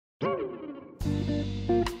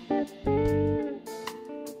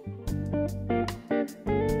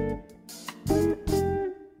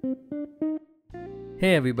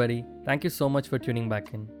Hey everybody, thank you so much for tuning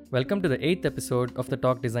back in. Welcome to the 8th episode of the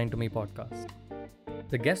Talk Design to Me podcast.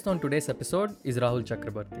 The guest on today's episode is Rahul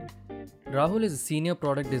Chakrabarti. Rahul is a senior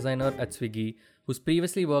product designer at Swiggy who's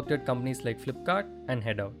previously worked at companies like Flipkart and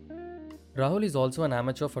Headout. Rahul is also an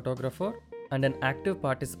amateur photographer and an active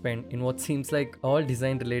participant in what seems like all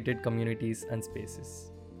design related communities and spaces.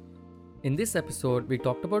 In this episode, we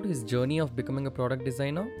talked about his journey of becoming a product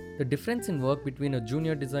designer, the difference in work between a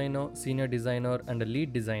junior designer, senior designer, and a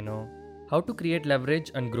lead designer, how to create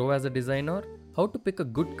leverage and grow as a designer, how to pick a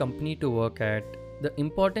good company to work at, the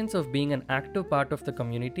importance of being an active part of the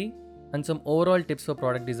community, and some overall tips for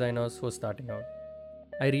product designers who are starting out.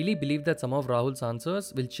 I really believe that some of Rahul's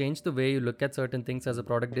answers will change the way you look at certain things as a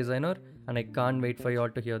product designer, and I can't wait for you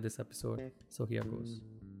all to hear this episode. So here goes.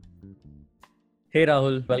 Hey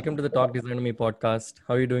Rahul, welcome to the Talk Design to Me podcast.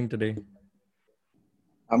 How are you doing today?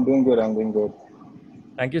 I'm doing good.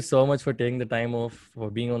 Thank you so much for taking the time off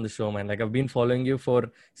for being on the show, man. Like I've been following you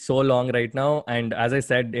for so long right now. And as I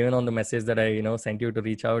said, even on the message that I sent you to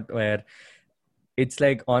reach out, where it's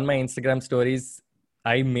like on my Instagram stories,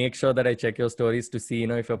 I make sure that I check your stories to see,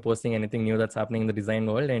 if you're posting anything new that's happening in the design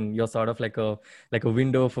world, and you're sort of like a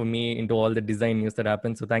window for me into all the design news that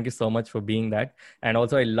happens. So thank you so much for being that. And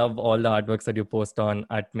also, I love all the artworks that you post on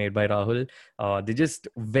at Made by Rahul. They're just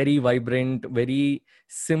very vibrant, very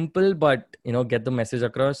simple, but get the message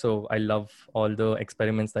across. So I love all the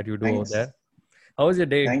experiments that you do over there. How was your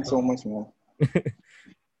day? Thanks so much, man.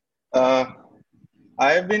 I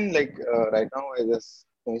have been right now. I just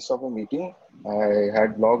finished off a meeting. I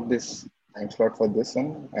had blocked this time slot for this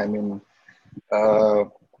one. Uh,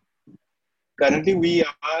 Currently we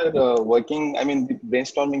are working.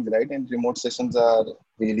 Brainstorming, right? And remote sessions are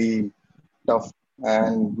really tough,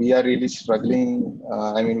 and we are really struggling.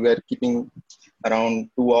 We are keeping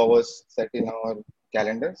around 2 hours set in our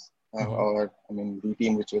calendars. The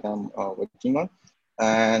team which I'm working on,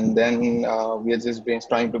 and then we are just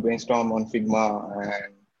trying to brainstorm on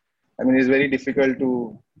Figma. And it's very difficult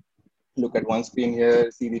to look at one screen here,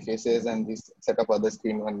 see the faces, and this set up other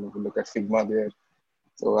screen when we look at Figma there.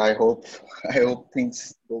 So I hope I hope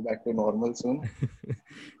things go back to normal soon.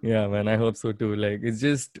 Yeah, man, I hope so too. Like, it's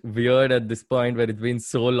just weird at this point where it's been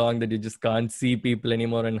so long that you just can't see people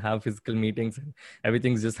anymore and have physical meetings.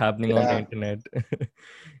 Everything's just happening on the internet.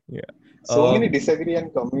 Yeah. So many disagree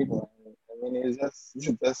and commit. It's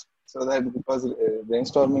just so that because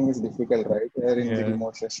brainstorming is difficult, right? Here in the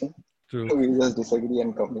remote session, true. We just disagree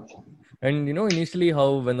and commit. And initially,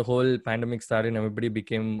 how when the whole pandemic started, everybody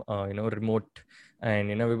became remote,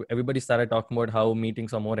 and everybody started talking about how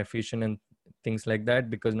meetings are more efficient and things like that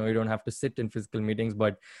because now you don't have to sit in physical meetings.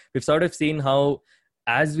 But we've sort of seen how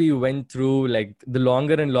as we went through, like the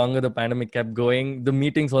longer and longer the pandemic kept going, the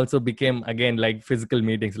meetings also became again like physical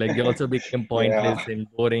meetings. Like they also became pointless and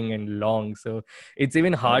boring and long. So it's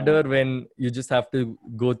even harder when you just have to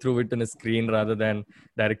go through it on a screen rather than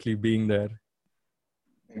directly being there.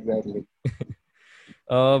 Exactly.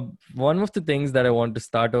 One of the things that I want to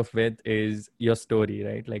start off with is your story,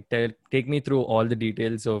 right? Like take me through all the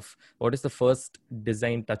details of what is the first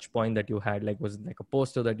design touch point that you had? Like, was it like a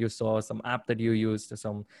poster that you saw, some app that you used,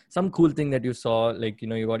 some cool thing that you saw, like,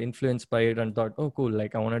 you got influenced by it and thought, oh, cool,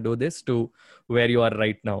 like I want to do this, to where you are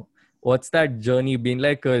right now. What's that journey been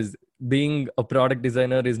like? Because being a product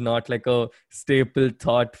designer is not like a staple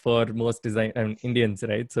thought for most Indians,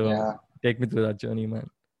 right? So take me through that journey, man.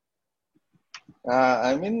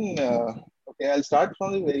 Okay, I'll start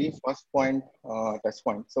from the very first point, touch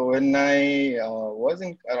point. So when I was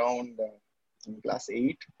in around in class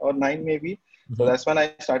 8 or 9 maybe, so that's when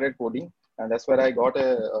I started coding, and that's where I got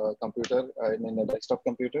a computer, a desktop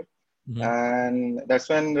computer. And that's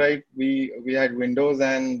when, right, we had Windows,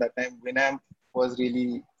 and that time Winamp was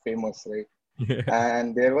really famous, right?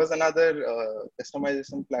 And there was another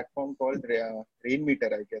customization platform called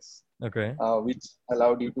Rainmeter, I guess. Okay. Which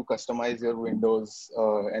allowed you to customize your Windows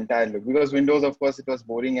entire look. Because Windows, of course, it was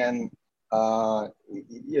boring. And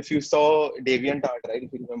if you saw DeviantArt, right?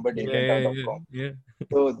 If you remember DeviantArt.com. Yeah.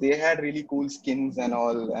 So they had really cool skins and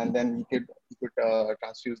all. And then you could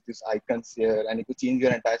transfuse these icons here, and you could change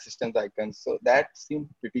your entire system's icons. So that seemed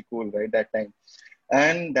pretty cool, right? That time.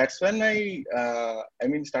 And that's when I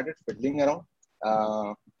started fiddling around.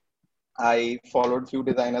 I followed few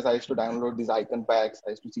designers. I used to download these icon packs.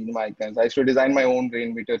 I used to see my icons. I used to design my own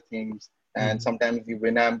Rainmeter themes and sometimes the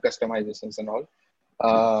Winamp customizations and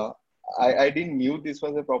all. I didn't knew this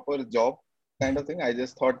was a proper job kind of thing. I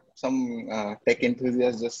just thought some tech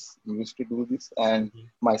enthusiasts just used to do this, and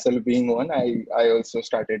myself being one, I also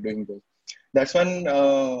started doing this. That's when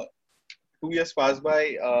 2 years passed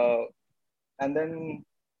by, and then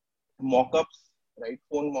mock-ups right?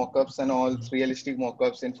 Phone mockups and all, realistic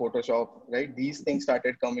mockups in Photoshop, right? These things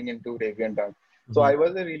started coming into DeviantArt. So Mm-hmm. I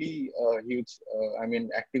was a really huge,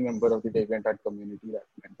 active member of the DeviantArt community back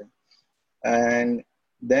then. And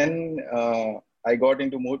then I got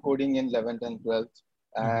into more coding in 11th and 12th.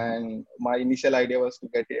 Mm-hmm. And my initial idea was to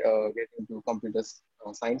get into computer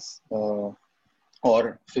science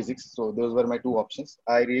or physics. So those were my two options.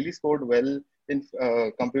 I really scored well in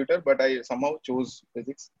computer, but I somehow chose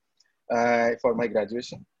physics for my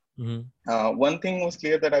graduation. Mm-hmm. One thing was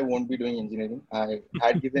clear that I won't be doing engineering. I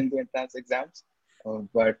had given the entrance exams,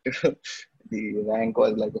 but the rank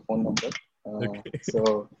was like a phone number. Okay.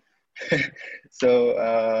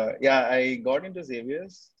 Yeah, I got into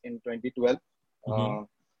Xavier's in 2012, Mm-hmm. uh,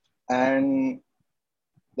 and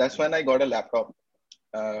that's when I got a laptop.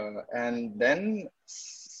 And then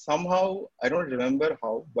somehow, I don't remember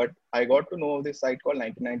how, but I got to know this site called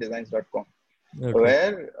 99designs.com, Okay.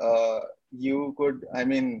 where you could,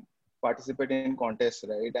 participate in contests,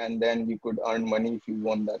 right? And then you could earn money if you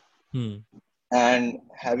won that. Hmm. And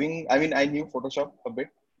I knew Photoshop a bit,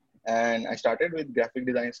 and I started with graphic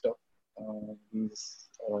design stuff, these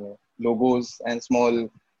logos and small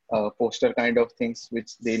poster kind of things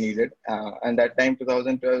which they needed. And that time,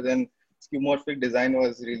 2012, then skeuomorphic design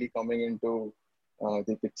was really coming into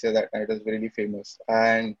the picture. That night was really famous.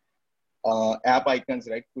 And app icons,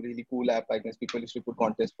 right? Really cool app icons. People used to put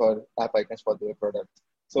contests for app icons for their products.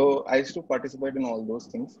 So I used to participate in all those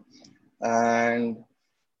things. And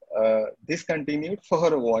this continued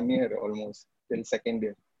for 1 year almost till second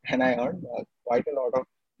year. And I earned quite a lot of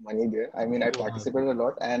money there. I Wow. participated a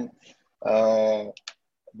lot, and uh,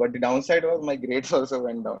 but the downside was my grades also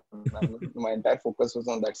went down. My entire focus was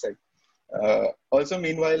on that side. Also,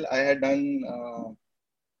 meanwhile, I had done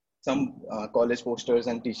some college posters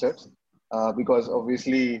and T-shirts because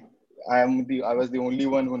obviously I was the only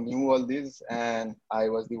one who knew all this, and I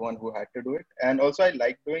was the one who had to do it. And also, I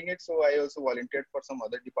liked doing it, so I also volunteered for some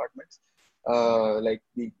other departments, like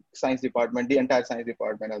the science department, the entire science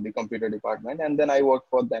department, or the computer department, and then I worked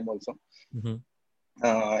for them also Mm-hmm.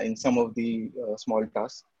 in some of the small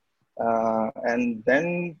tasks. And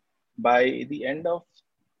then by the end of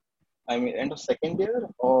second year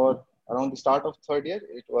or around the start of third year,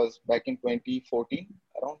 it was back in 2014,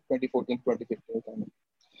 around 2014, 2015.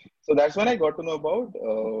 So that's when I got to know about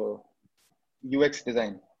UX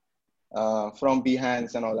design from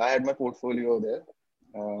Behance and all. I had my portfolio there.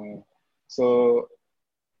 So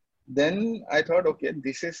then I thought, okay,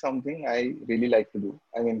 this is something I really like to do.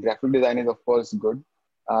 Graphic design is, of course, good.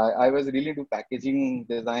 I was really into packaging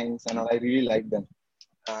designs and all. I really like them.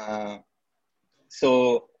 Uh,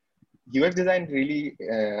 so UX design really,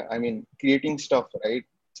 creating stuff, right?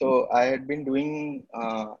 So I had been doing,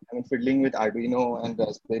 fiddling with Arduino and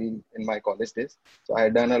Raspberry in my college days. So I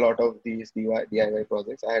had done a lot of these DIY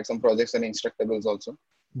projects. I had some projects on Instructables also.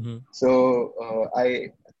 Mm-hmm. So I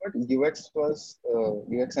thought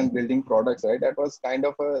UX and building products, right? That was kind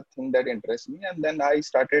of a thing that interested me. And then I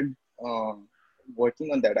started uh,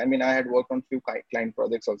 working on that. I had worked on few client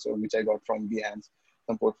projects also, which I got from Behance,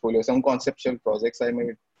 some portfolio, some conceptual projects I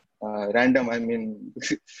made random.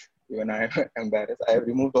 Even I am embarrassed. I have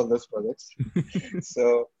removed all those projects.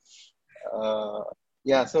 So uh,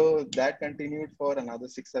 yeah, so that continued for another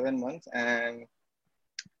 6-7 months, and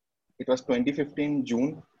it was 2015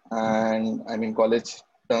 June, and college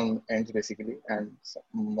term ends basically, and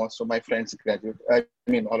most of my friends graduate.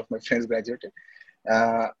 All of my friends graduated,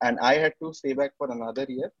 and I had to stay back for another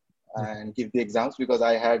year Okay. and give the exams because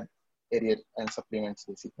I had arrear and supplements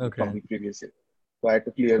basically from Okay. the previous year, so I had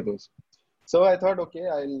to clear those. So I thought, okay,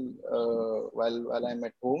 I'll while I'm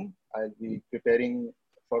at home, I'll be preparing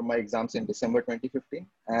for my exams in December 2015,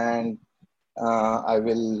 and I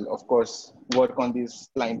will, of course, work on these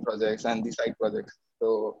client projects and the side projects.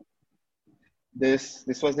 So this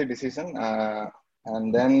was the decision,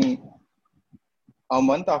 and then a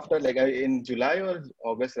month after, like in July or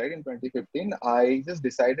August, right, in 2015, I just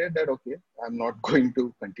decided that okay, I'm not going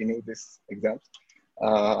to continue this exams.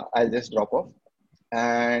 I'll just drop off,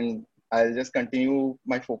 and I'll just continue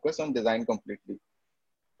my focus on design completely.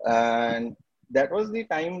 And that was the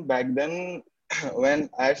time back then when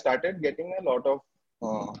I started getting a lot of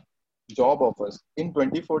uh, job offers in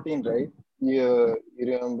 2014, right? You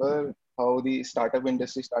remember how the startup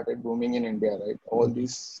industry started booming in India, right? All Mm-hmm.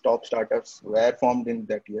 these top startups were formed in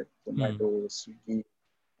that year: Hmm. Zomato, Swiggy,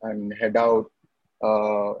 and Headout,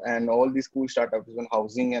 and all these cool startups, even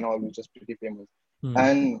housing and all, which is pretty famous. Hmm.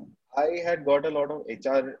 And I had got a lot of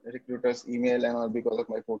HR recruiters email and all because of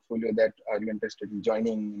my portfolio that are you interested in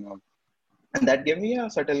joining, and that gave me a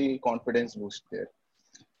subtle confidence boost there.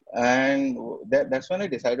 And that's when I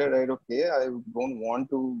decided, right, okay, I don't want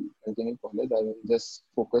to continue college. I will just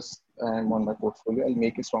focus on my portfolio. I'll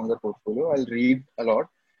make a stronger portfolio. I'll read a lot.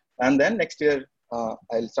 And then next year,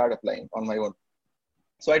 I'll start applying on my own.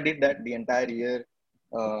 So I did that the entire year.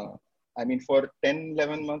 Uh, I mean, for 10,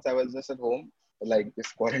 11 months, I was just at home, like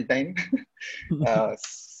this quarantine.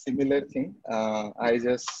 Similar thing. I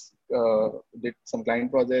just did some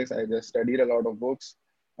client projects. I just studied a lot of books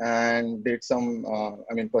and did some,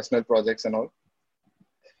 personal projects and all.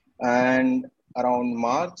 And around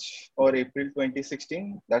March or April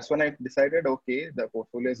 2016, that's when I decided, okay, the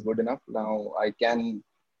portfolio is good enough. Now I can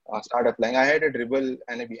start applying. I had a Dribble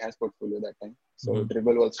and a Behance portfolio that time. So Mm-hmm.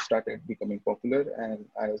 Dribble also started becoming popular.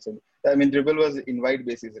 And Dribble was invite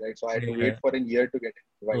basis, right? So I had to wait Yeah. for a year to get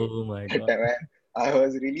invite. Oh my That God. time, and I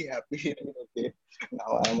was really happy. Okay,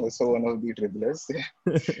 now I'm also one of the dribblers.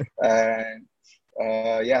 And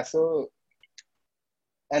yeah, so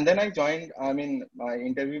and then I joined. I mean, my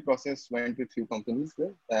interview process went with few companies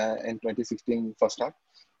there, in 2016 first half,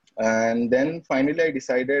 and then finally I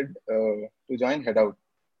decided to join Headout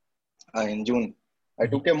in June. I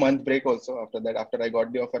Mhm. took a month break also after that. After I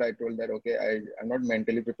got the offer, I told that okay, I'm not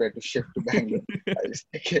mentally prepared to shift to Bangalore. I just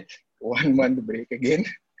take a 1 month break again,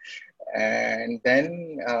 and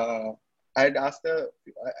then I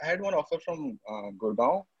had one offer from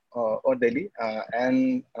Gurgaon or Delhi,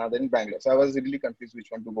 and another in Bangalore. So I was really confused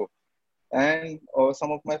which one to go. And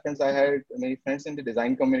some of my friends, I had many friends in the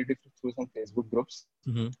design community through some Facebook groups,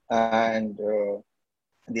 Mhm. and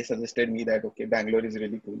they suggested me that okay, Bangalore is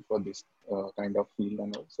really cool for this kind of field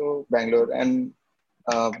and all. So Bangalore, and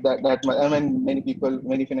I mean, many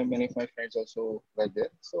of my friends also were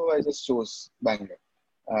there. So I just chose Bangalore.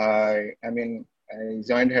 I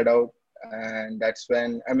joined Head Out, and that's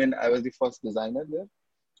when I was the first designer there,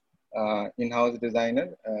 in-house designer.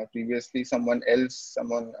 Previously,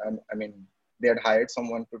 they had hired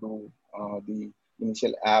someone to do the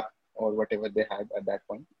initial app or whatever they had at that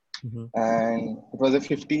point. Mhm. And it was a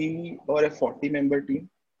 50 or a 40 member team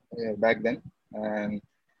back then. And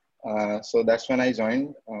so that's when I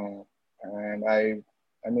joined. And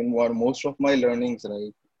what most of my learnings,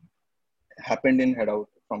 right, happened in Head Out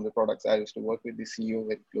from the products. I used to work with the CEO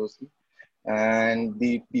very closely, and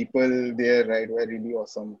the people there, right, were really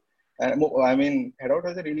awesome. And Head Out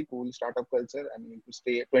has a really cool startup culture. I mean, to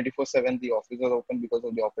stay 24/7, the office was open because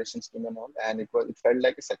of the operations team and all, and it felt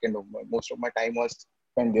like a second home. Most of my time was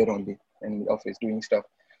spent there only in the office doing stuff.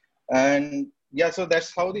 And yeah, so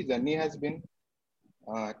that's how the journey has been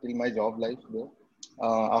till my job life there.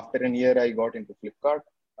 After a year, I got into Flipkart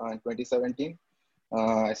in 2017.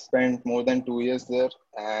 I spent more than 2 years there,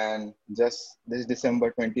 and just this December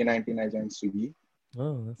 2019, I joined Swiggy.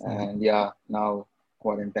 Oh, that's nice. And yeah, now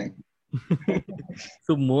quarantine.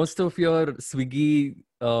 So most of your Swiggy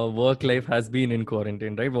work life has been in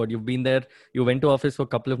quarantine, right? What you've been there, you went to office for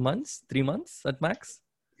a couple of months, 3 months at max.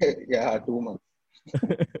 Yeah, 2 months,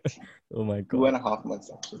 Oh my two God. and a half months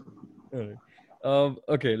actually. Alright.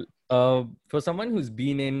 Okay. For someone who's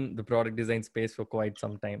been in the product design space for quite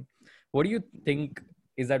some time, what do you think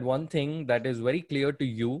is that one thing that is very clear to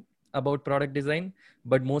you about product design,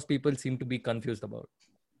 but most people seem to be confused about?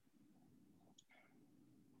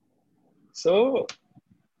 So,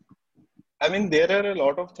 there are a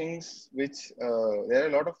lot of things there are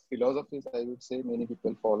a lot of philosophies, I would say, many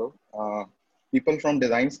people follow. People from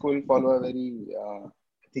design school follow a very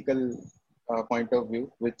ethical point of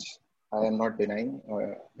view, which I am not denying.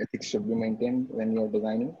 Ethics should be maintained when you're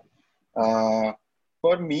designing. Uh,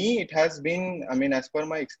 for me, it has been, as per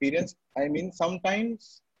my experience,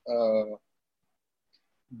 sometimes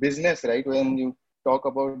business, right? When you talk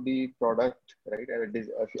about the product, right?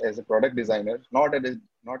 As a product designer, not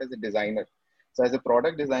as a designer. So as a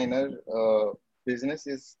product designer, business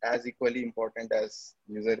is as equally important as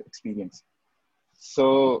user experience.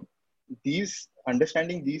 So these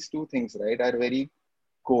understanding these two things, right, are very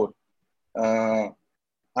core. Uh,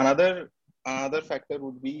 another another factor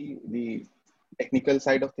would be the technical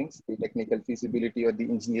side of things, the technical feasibility or the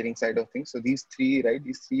engineering side of things. So these three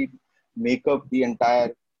make up the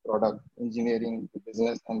entire product: engineering, the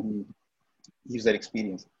business, and the user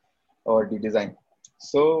experience or the design.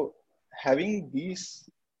 So having these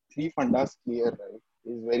three fundas clear, right,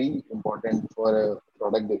 is very important for a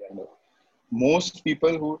product designer. Most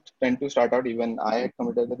people who tend to start out, even I had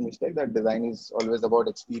committed that mistake, that design is always about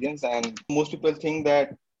experience, and most people think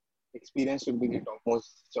that experience should be the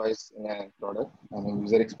topmost choice in a product.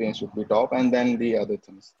 User experience should be top, and then the other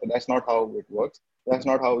things. But that's not how it works. That's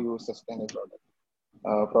not how you sustain a product.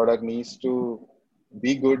 Product needs to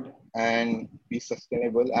be good and be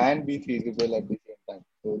sustainable and be feasible at the same time.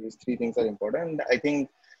 So these three things are important. And I think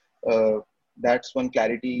that's one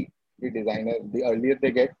clarity the designer, the earlier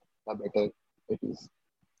they get, the better it is.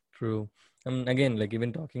 True. Again, like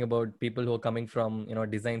even talking about people who are coming from,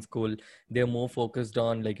 design school, they're more focused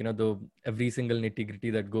on like, the every single nitty-gritty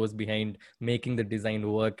that goes behind making the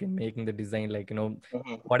design work and making the design like,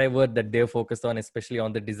 Mhm. whatever that they're focused on, especially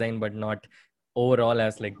on the design, but not overall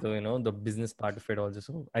as like the, the business part of it also.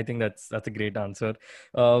 So I think that's a great answer.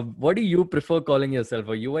 What do you prefer calling yourself?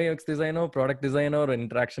 A UI UX designer, product designer, or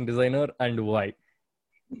interaction designer, and why?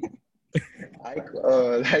 I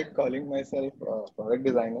like calling myself a product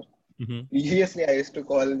designer. Mm-hmm. Previously, I used to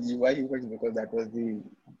call UI UX because that was the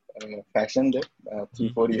fashion there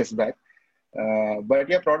 3-4 years back. But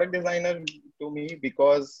yeah, product designer to me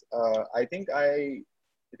because I think I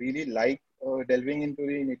really like delving into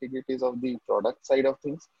the nitty-gritties of the product side of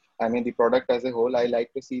things. I mean, the product as a whole, I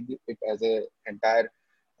like to see it as a entire.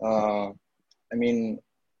 Uh, I mean,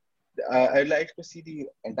 I like to see the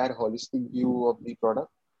entire holistic view of the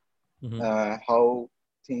product, Mm-hmm. how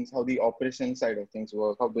the operation side of things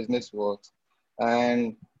work, how business works,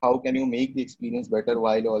 and how can you make the experience better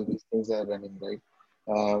while all these things are running,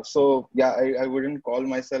 right? So yeah, I wouldn't call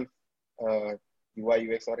myself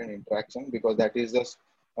UI UX or an interaction because that is just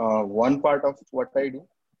one part of what I do.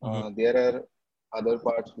 Mm-hmm. There are other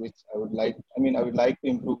parts which I would like to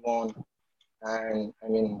improve on, and I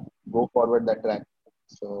mean go forward that track.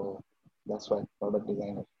 So that's why product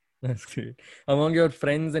designer. That's great. Among your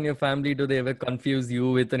friends and your family, do they ever confuse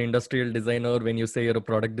you with an industrial designer when you say you're a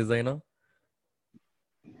product designer?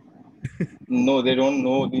 No, they don't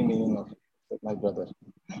know the meaning of it, my brother.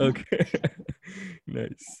 Okay.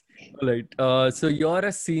 Nice. All right. So you're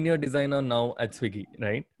a senior designer now at Swiggy,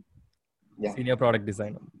 right? Yeah. Senior product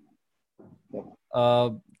designer. Yeah.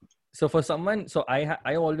 Uh, so for someone, so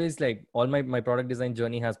I always like all my product design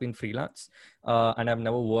journey has been freelance, and I've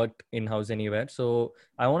never worked in house anywhere. So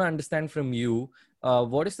I want to understand from you,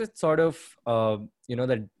 what is the sort of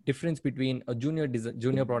the difference between a junior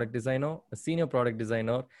product designer, a senior product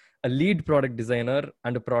designer, a lead product designer,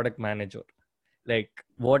 and a product manager? Like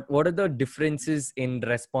what are the differences in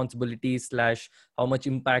responsibilities slash how much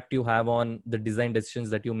impact you have on the design decisions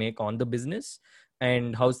that you make on the business,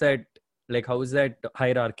 and how is that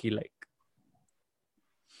hierarchy like?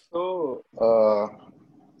 So,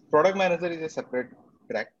 product manager is a separate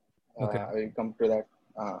track. Okay. I will come to that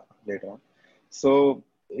later on. So,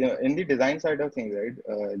 in the design side of things,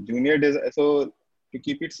 right? So, to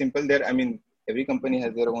keep it simple, I mean, every company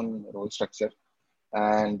has their own role structure,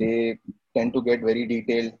 and they tend to get very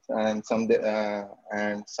detailed, and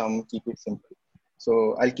some keep it simple.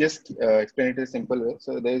 So, I'll just explain it in a simple way.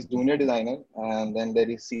 So, there is junior designer, and then there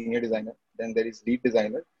is senior designer, then there is lead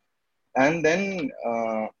designer, and then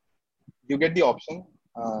you get the option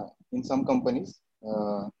in some companies.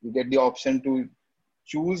 You get the option to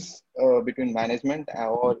choose between management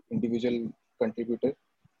or individual contributor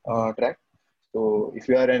Mhm. track. So if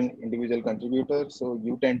you are an individual contributor, so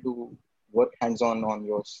you tend to work hands-on on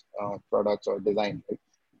your products or design. Right?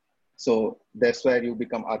 So that's where you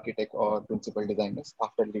become architect or principal designers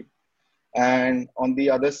after lead. And on the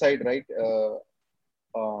other side, right,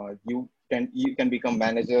 you can become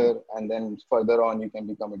manager, and then further on you can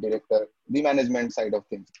become a director, the management side of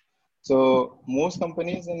things. So most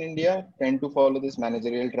companies in India tend to follow this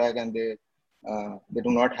managerial track, and they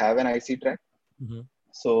do not have an IC track. Mhm.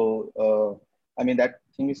 So I mean that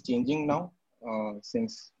thing is changing now,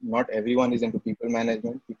 since not everyone is into people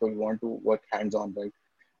management. People want to work hands on, right?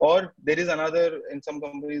 Or there is another, in some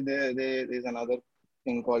companies there is another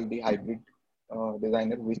thing called the hybrid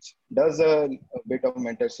designer, which does a bit of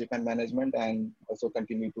mentorship and management, and also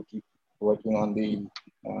continue to keep working on the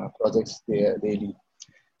projects they lead.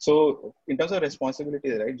 So in terms of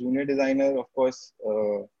responsibilities, right, junior designer, of course,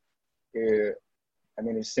 uh, I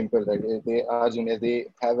mean, it's simple, right? They are juniors. They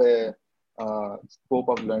have a scope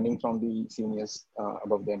of learning from the seniors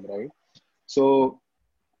above them, right? So,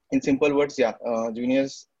 in simple words, yeah,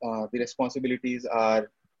 juniors, the responsibilities are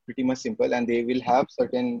pretty much simple, and they will have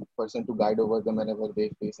certain person to guide over them whenever they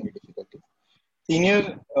face any difficulties.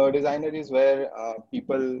 Senior designer is where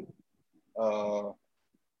people uh,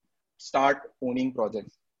 start owning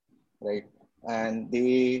projects, right? And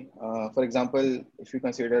for example, if you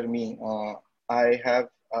consider me,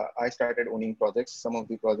 I started owning projects, some of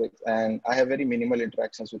the projects, and I have very minimal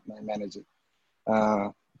interactions with my manager. Uh,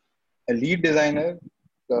 a lead designer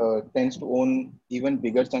tends to own even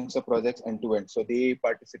bigger chunks of projects end to end. So they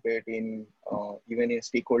participate in even in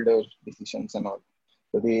stakeholder decisions and all.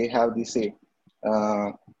 So they have the say.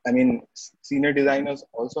 I mean, senior designers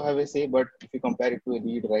also have a say, but if you compare it to a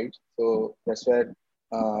lead, right? So that's where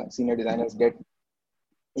senior designers get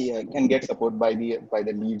yeah, can get support by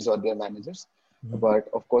the leads or their managers. Mhm. But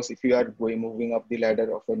of course, if you are moving up the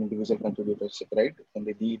ladder of an individual contributorship, right, from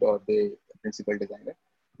the lead or the principal designer,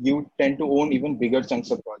 you tend to own even bigger chunks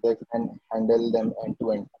of projects and handle them end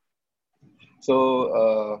to end.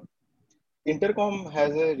 So Intercom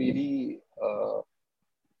has a really,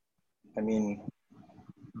 I mean,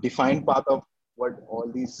 defined path of what all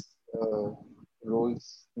these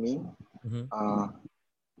roles mean. Mhm. Uh,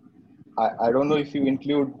 I don't know if you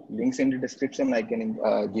include links in the description. I can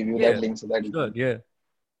give you that Yeah, link so that you sure. can Yeah.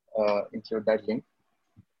 include that link.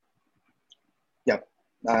 Yeah.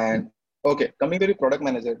 And okay, coming to the product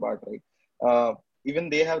manager part, right? Even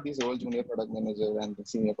they have these roles, junior product manager and the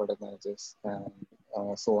senior product managers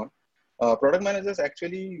and so on. Product managers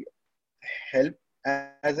actually help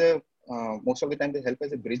as a most of the time they help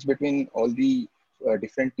as a bridge between all the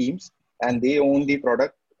different teams, and they own the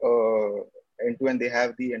product end to end. They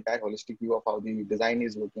have the entire holistic view of how the design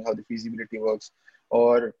is working, how the feasibility works,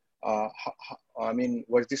 or I mean,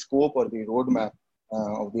 what's the scope or the roadmap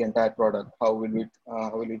of the entire product? How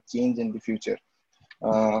will it change in the future?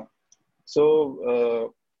 Uh,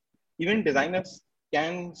 so even designers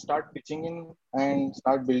can start pitching in and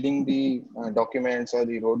start building the documents or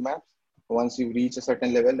the roadmaps. Once you reach a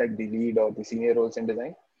certain level, like the lead or the senior roles in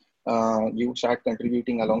design, you start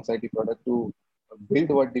contributing alongside the product to build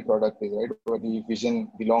what the product is, right? Or the vision,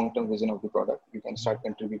 the long-term vision of the product. You can start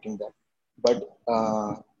contributing that. But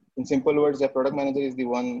in simple words, the product manager is the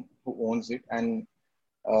one who owns it, and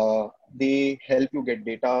they help you get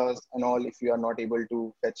data and all. If you are not able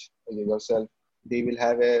to fetch yourself, they will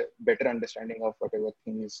have a better understanding of whatever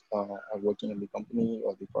thing is working in the company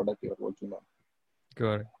or the product you are working on.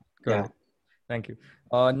 Got it. Got Yeah. it. Thank you.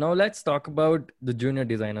 Now let's talk about the junior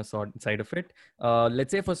designer side of it.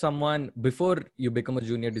 Let's say for someone before you become a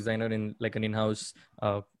junior designer in like an in-house,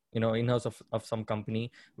 in-house of some company,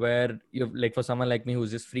 where you like for someone like me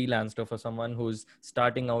who's just freelanced, or for someone who's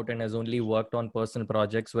starting out and has only worked on personal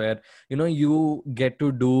projects, where you get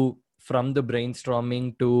to do from the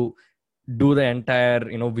brainstorming to do the entire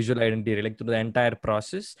visual identity, like through the entire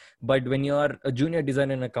process. But when you are a junior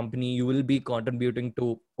designer in a company, you will be contributing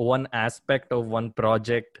to one aspect of one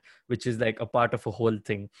project, which is like a part of a whole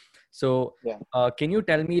thing. So Yeah. can you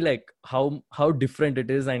tell me like how different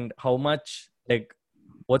it is, and how much, like,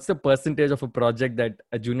 what's the percentage of a project that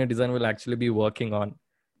a junior designer will actually be working on?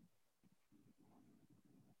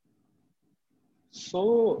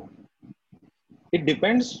 So it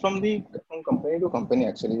depends from company to company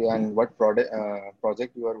actually, and what project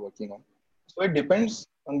you are working on. So it depends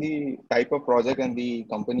on the type of project and the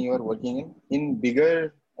company you are working in. In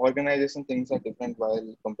bigger organization, things are different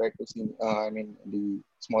while compared to the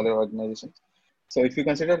smaller organizations. So if you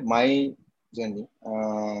consider my journey,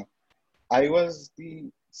 I was the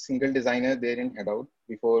single designer there in Headout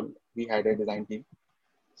before we had a design team.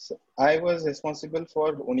 So I was responsible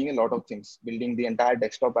for owning a lot of things, building the entire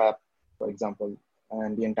desktop app, for example,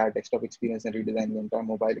 and the entire desktop experience and redesigning the entire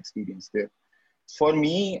mobile experience there. For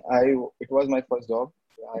me, it was my first job.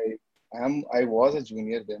 I was a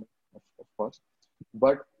junior then, of course,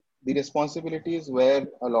 but the responsibilities were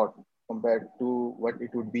a lot compared to what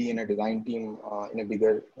it would be in a design team, in a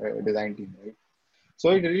bigger design team, right?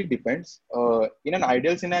 So it really depends. In an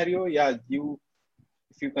ideal scenario, yeah,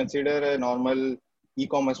 if you consider a normal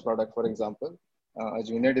e-commerce product, for example, a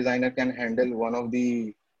junior designer can handle one of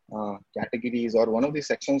the categories or one of the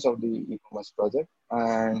sections of the e-commerce project,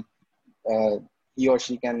 and uh, he or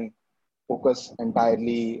she can focus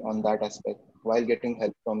entirely on that aspect while getting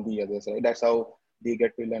help from the others. Right? That's how they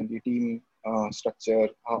get to learn the team structure,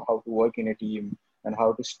 how to work in a team, and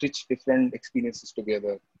how to stitch different experiences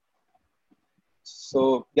together.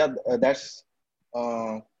 So yeah, uh,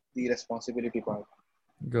 the responsibility part.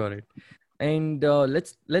 Got it. And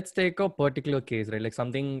let's take a particular case, right? Like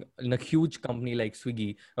something in a huge company like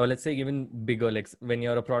Swiggy, or let's say even bigger, like when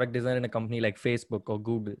you're a product designer in a company like Facebook or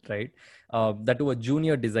Google, right? That to a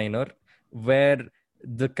junior designer, where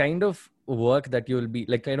the kind of work that you'll be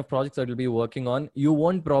like, kind of projects that you'll be working on, you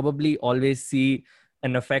won't probably always see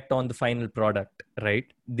an effect on the final product,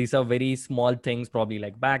 right? These are very small things, probably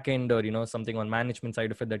like backend or something on management side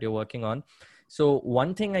of it that you're working on. So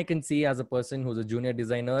one thing I can see as a person who's a junior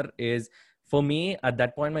designer is, for me at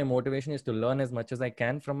that point, my motivation is to learn as much as I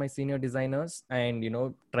can from my senior designers, and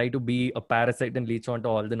try to be a parasite and leech onto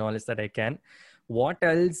all the knowledge that I can. What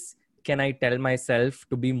else can I tell myself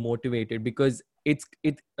to be motivated? Because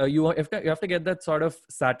you have to get that sort of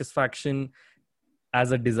satisfaction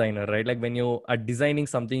as a designer, right? Like when you are designing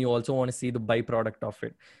something, you also want to see the byproduct of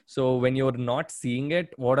it. So when you're not seeing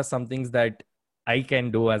it, what are some things that I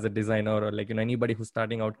can do as a designer, or like, anybody who's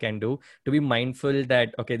starting out can do, to be mindful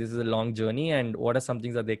that, okay, this is a long journey, and what are some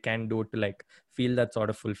things that they can do to like feel that sort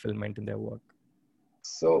of fulfillment in their work?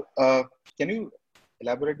 So, can you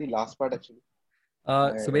elaborate the last part actually? So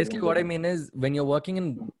I basically didn't what get I it. mean is, when you're working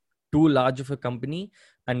in too large of a company,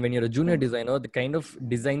 and when you're a junior Hmm. designer, the kind of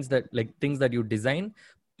designs that, like, things that you design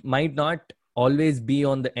might not always be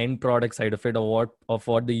on the end product side of it, or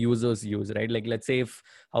what the users use, right? Like, let's say, if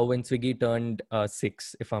how when Swiggy turned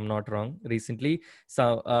 6, if I'm not wrong, recently.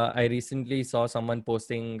 So I recently saw someone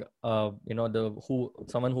posting, the who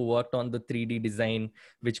someone who worked on the 3D design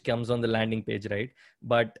which comes on the landing page, right?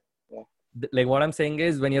 But Yeah. like, what I'm saying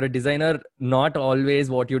is, when you're a designer, not always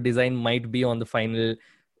what you design might be on the final,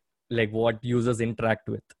 like, what users interact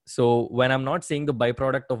with. So when I'm not seeing the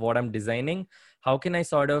byproduct of what I'm designing, how can I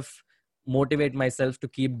sort of motivate myself to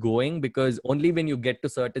keep going? Because only when you get to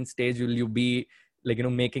certain stage will you be, like,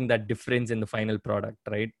 making that difference in the final product,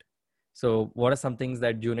 right? So what are some things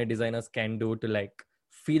that junior designers can do to like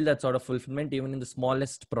feel that sort of fulfillment even in the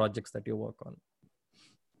smallest projects that you work on?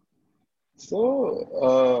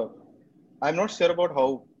 So, I'm not sure about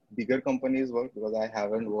how bigger companies work because I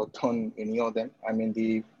haven't worked on any of them. I mean,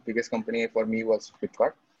 the biggest company for me was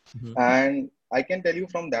Flipkart. Mhm. And I can tell you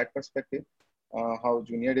from that perspective how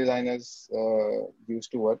junior designers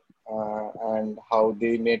used to work and how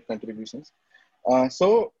they made contributions.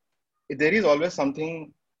 So there is always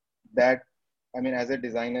something that, I mean, as a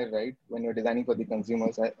designer, right, when you're designing for the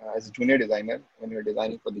consumers, as a junior designer, when you're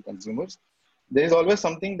designing for the consumers, there is always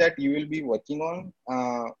something that you will be working on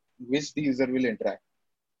which the user will interact.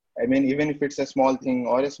 I mean, even if it's a small thing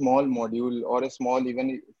or a small module or a small,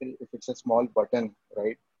 even if it's a small button,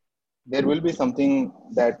 right? There will be something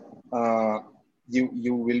that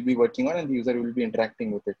you will be working on and the user will be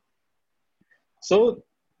interacting with it. So,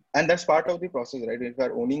 and that's part of the process, right? If you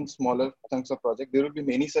are owning smaller chunks of project, there will be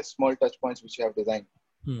many such small touch points which you have designed,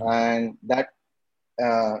 Hmm. and that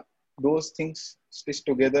uh, those things stitched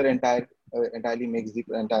together entirely makes the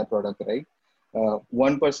entire product, right?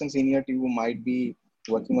 One person senior to you might be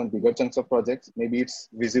working on bigger chunks of projects. Maybe it's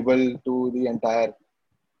visible to the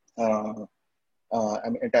uh,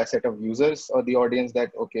 entire set of users or the audience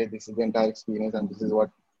that okay, this is the entire experience and this is what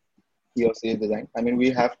he or she is designed. I mean, we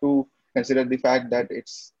have to consider the fact that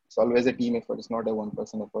it's always a team effort. It's not a one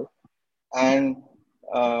person effort. And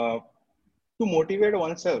uh, to motivate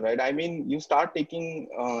oneself, right? I mean, you start taking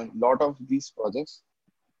a lot of these projects,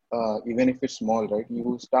 even if it's small, right?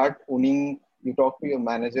 You start owning. You talk to your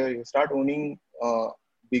manager. You start owning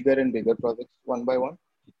bigger and bigger projects one by one,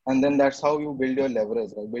 and then that's how you build your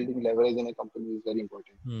leverage, right? Building leverage in a company is very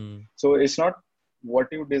important. Hmm. So it's not what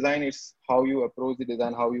you design, it's how you approach the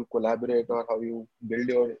design, how you collaborate, or how you build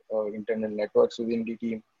your internal networks within the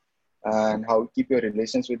team, and how you keep your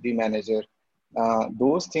relations with the manager.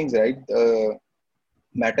 Those things, right,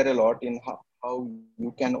 matter a lot in how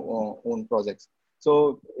you can own projects.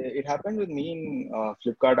 So it happened with me in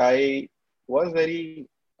Flipkart. I was very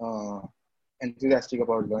enthusiastic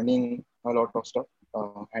about learning a lot of stuff,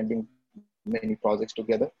 handling many projects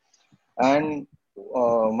together. And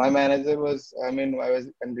my manager was, I'm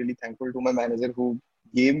really thankful to my manager who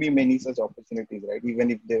gave me many such opportunities, right?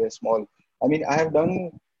 Even if they were small. I mean, I have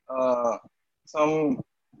done some,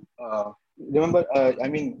 remember, I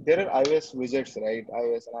mean, there are iOS widgets, right?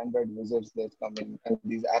 iOS and Android widgets that come in and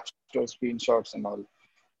these App Store screenshots and all.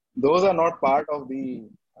 Those are not part of the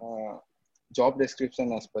uh, job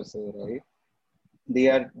description as per se, right? They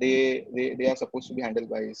are supposed to be handled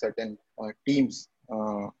by certain teams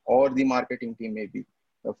or the marketing team maybe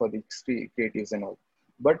for the creatives and all.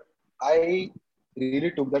 But I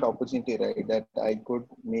really took that opportunity, right, that I could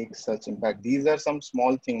make such impact. These are some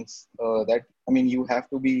small things that, I mean, you have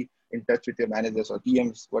to be in touch with your managers or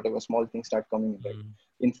TMs, whatever small things start coming in, right? Hmm.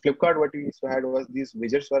 In Flipkart, what we used to had was these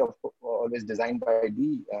widgets were always designed by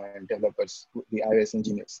the developers, the iOS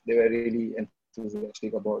engineers. They were really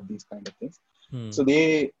enthusiastic about these kind of things. So Hmm.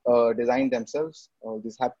 they designed themselves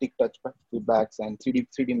these haptic touch feedbacks and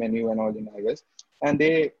 3D menu and all in iOS, and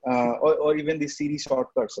they or even the Siri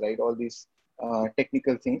shortcuts, right? All these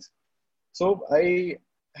technical things. So I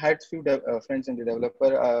had few friends in the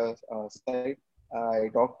developer side. I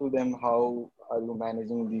talked to them how are you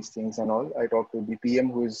managing these things and all. I talked to the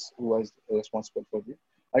PM who was responsible for this.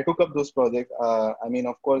 I took up those projects. I mean,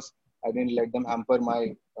 of course, I didn't let them hamper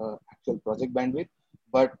my actual project bandwidth,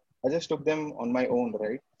 but I just took them on my own,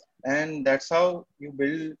 right? And that's how you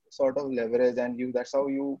build sort of leverage, and you that's how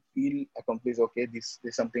you feel accomplished. Okay, this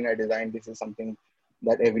is something I designed. This is something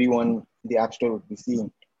that everyone in the app store would be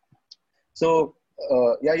seeing. So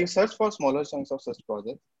yeah, you search for smaller chunks of such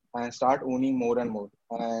projects. and start owning more and more,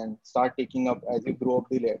 and start taking up as you grow up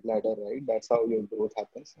the ladder, right? That's how your growth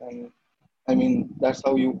happens. And I mean, that's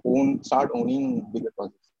how you start owning bigger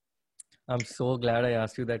projects. I'm so glad I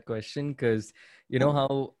asked you that question because you know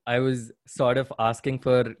how I was sort of asking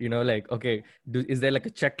for, like, okay, is there like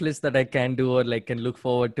a checklist that I can do or like can look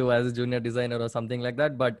forward to as a junior designer or something like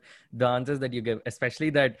that? But the answers that you give, especially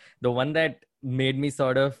that the one that made me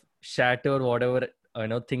sort of shatter whatever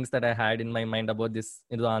things that I had in my mind about this,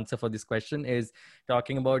 the answer for this question is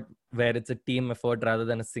talking about where it's a team effort rather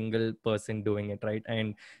than a single person doing it, right?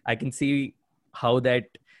 And I can see how that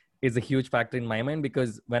is a huge factor in my mind,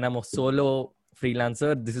 because when I'm a solo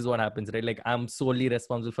freelancer, this is what happens, right? Like I'm solely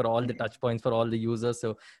responsible for all the touch points for all the users,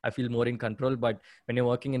 so I feel more in control. But when you're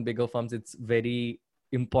working in bigger firms, it's very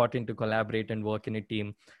important to collaborate and work in a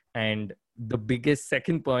team. And the biggest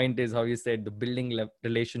second point is how you said the building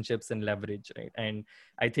relationships and leverage, right? And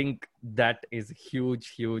I think that is a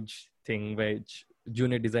huge thing which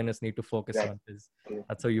junior designers need to focus on, because Exactly.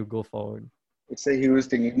 that's how you go forward. It's a huge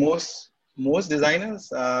thing. Most designers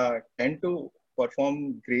tend to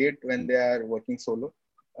perform great when they are working solo,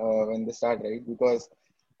 when they start, right? Because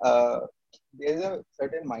uh, there's a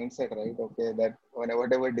certain mindset, right? Okay, that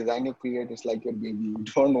whatever design you create is like your baby. You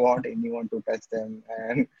don't want anyone to touch them,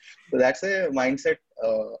 and so that's a mindset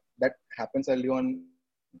that happens early on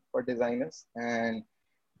for designers, and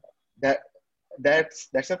that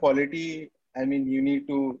that's a quality. I mean, you need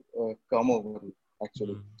to come over it,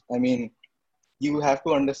 actually. Mm. I mean, you have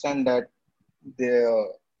to understand that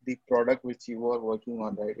the product which you are working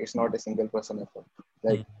on, right? It's not a single person effort.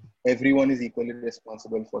 Like Mm. everyone is equally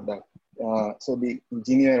responsible for that. So the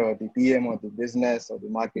engineer or the PM or the business or the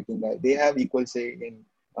marketing guy, they have equal say in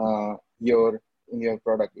uh, your your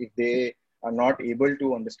product. If they are not able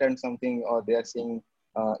to understand something, or they are saying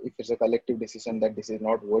if it's a collective decision that this is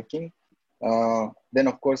not working, then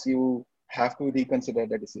of course you have to reconsider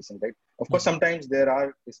the decision, right? Of course, Mm. sometimes there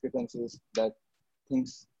are discrepancies that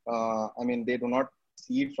things, I mean, they do not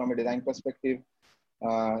see it from a design perspective.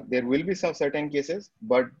 There will be some certain cases,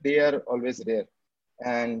 but they are always rare.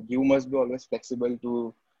 And you must be always flexible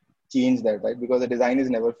to change that, right? Because the design is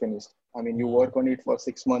never finished. I mean, you Mm. work on it for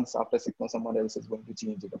 6 months. After 6 months, someone else is going to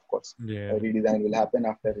change it, of course. A Yeah, redesign will happen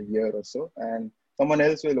after a year or so, and someone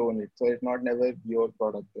else will own it. So it's not never your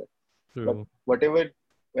product there. But true.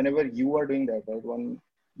 whenever you are doing that, right, one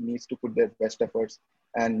needs to put their best efforts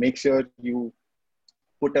and make sure you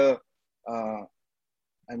put a uh,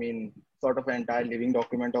 I mean, sort of an entire living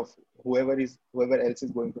document of whoever else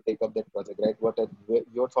is going to take up that project, right? What are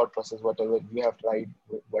your thought process, whatever you have tried,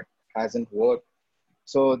 what hasn't worked.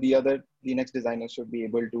 So the next designer should be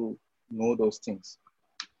able to know those things.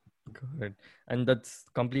 Good. And that's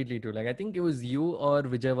completely true. Like, I think it was you or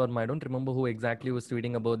Vijay Verma. I don't remember who exactly was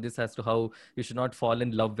tweeting about this as to how you should not fall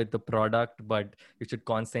in love with the product, but you should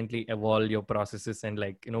constantly evolve your processes and,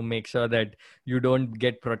 like, make sure that you don't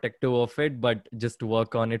get protective of it, but just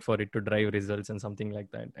work on it for it to drive results and something like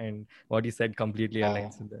that. And what you said completely Yeah,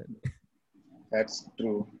 aligns with that. that's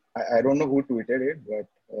true. I don't know who tweeted it, but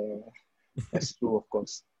that's true, of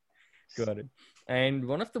course. Got it. And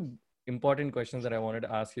one of the important questions that I wanted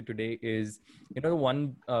to ask you today is,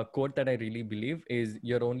 one quote that I really believe is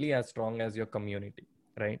you're only as strong as your community,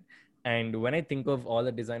 right? And when I think of all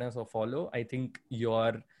the designers I follow, I think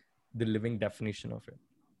you're the living definition of it.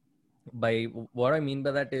 By what I mean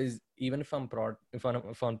by that is, even if if I'm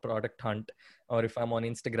on product hunt, or if I'm on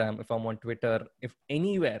Instagram, if I'm on Twitter, if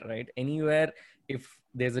anywhere, right, anywhere, if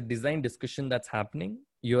there's a design discussion that's happening,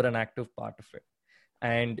 you're an active part of it.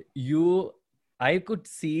 And I could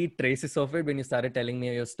see traces of it when you started telling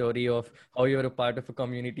me your story of how you're a part of a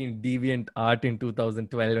community in deviant art in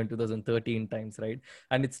 2012 and 2013 times, right?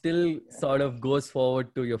 And it still sort of goes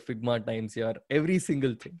forward to your Figma times, your every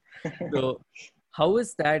single thing. So how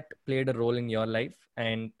has that played a role in your life?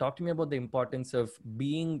 And talk to me about the importance of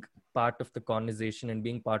being part of the conversation and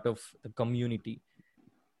being part of the community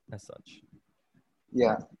as such.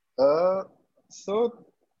 Yeah. Uh, so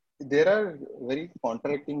there are very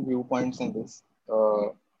contradicting viewpoints in this.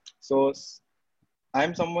 So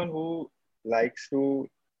I'm someone who likes to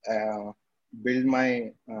uh, build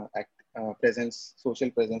my presence,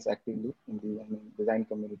 social presence actively in the, I mean, design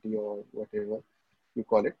community or whatever you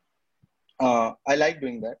call it. I like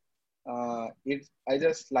doing that. I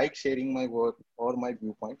just like sharing my work or my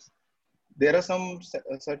viewpoints. There are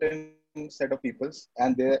a certain set of peoples,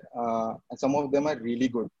 and some of them are really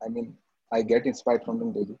good. I mean, I get inspired from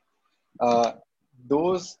them daily. Uh,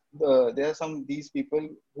 there are these people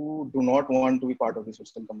who do not want to be part of the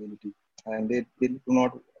social community, and they do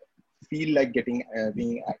not feel like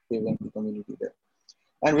being active in the community there.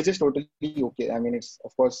 and which is totally okay. I mean, it's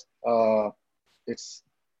of course, it's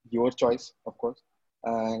your choice, of course,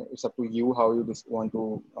 and it's up to you how you just want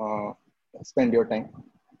to spend your time.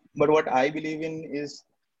 But what I believe in is,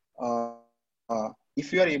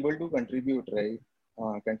 if you are able to contribute, right,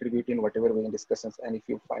 contribute in whatever way in discussions, and if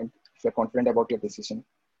you're confident about your decision,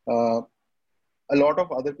 uh, a lot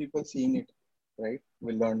of other people seeing it, right,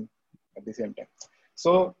 will learn at the same time.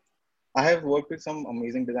 So I have worked with some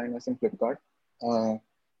amazing designers in Flipkart, uh,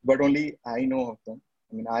 but only I know of them.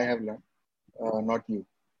 I mean, I have learned, not you,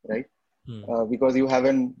 right? Hmm. Because you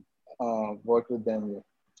haven't worked with them yet.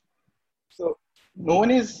 So no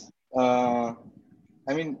one is, I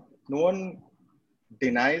mean, no one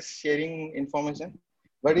denies sharing information,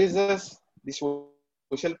 but it's just the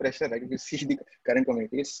social pressure, right? If you see the current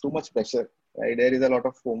community, it's too much pressure, right? There is a lot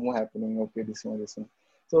of FOMO happening. Okay, this one.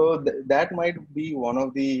 So that might be one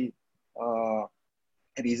of the uh,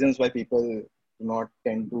 reasons why people do not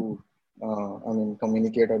tend to,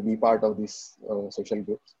 communicate or be part of these social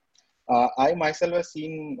groups. I myself have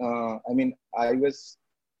seen, I was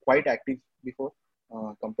quite active before,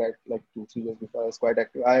 compared like 2, 3 years before. I was quite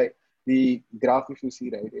active. The graph, if you see,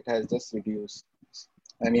 right, it has just reduced.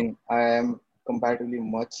 I mean, I am comparatively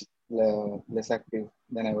much less active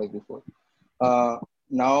than I was before.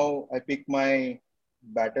 Now I pick my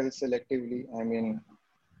battles selectively. I mean,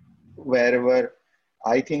 wherever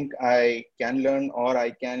I think I can learn or I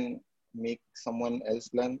can make someone else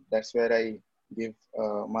learn, that's where I give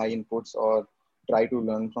my inputs or try to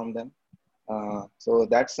learn from them. So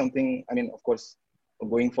that's something, I mean, of course,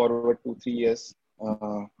 going forward 2, 3 years,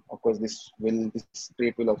 of course, this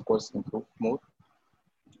trait will, of course, improve more.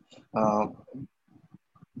 Uh,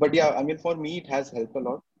 but yeah, I mean, for me, it has helped a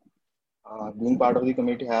lot. Being part of the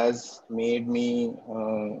community has made me,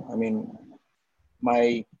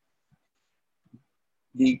 my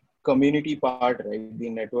the community part, right? The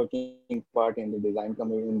networking part in the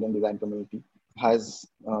Indian design community has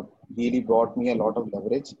really brought me a lot of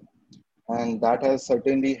leverage, and that has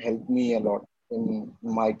certainly helped me a lot in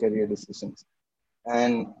my career decisions.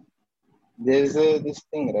 And there's this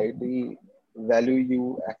thing, right? The value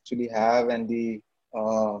you actually have and the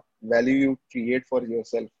value you create for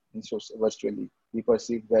yourself in virtually, the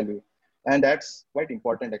perceived value, and that's quite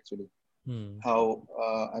important actually. Hmm. How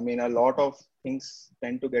I mean, a lot of things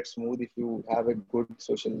tend to get smooth if you have a good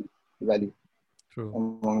social value True.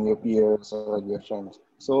 among your peers or your friends.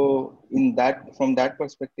 So in that, from that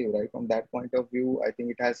perspective, right, from that point of view, I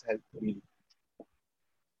think it has helped really.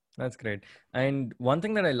 That's great. And one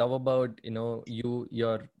thing that I love about,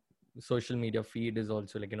 your social media feed is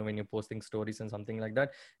also like, when you're posting stories and something like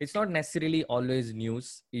that, it's not necessarily always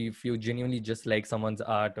news. If you genuinely just like someone's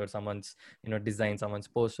art or someone's, design, someone's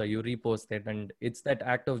poster, you repost it. And it's that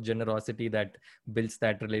act of generosity that builds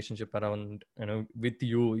that relationship around, with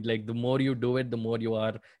you. Like the more you do it, the more you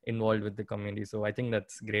are involved with the community. So I think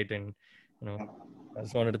that's great. And, I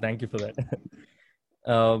just wanted to thank you for that.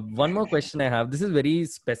 One more question I have. This is very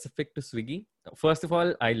specific to Swiggy. First of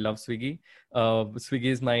all, I love Swiggy. Swiggy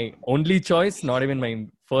is my only choice, not even my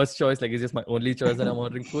first choice. Like it's just my only choice that I'm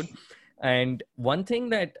ordering food. And one thing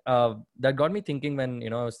that got me thinking when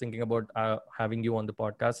I was thinking about having you on the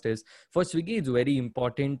podcast is for Swiggy, it's very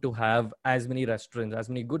important to have as many restaurants, as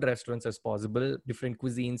many good restaurants as possible, different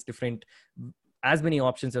cuisines, different as many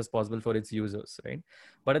options as possible for its users, right?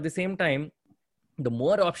 But at the same time, the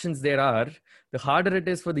more options there are, the harder it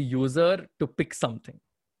is for the user to pick something,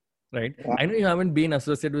 right? Yeah, I know you haven't been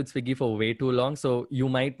associated with Swiggy for way too long, so you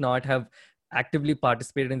might not have actively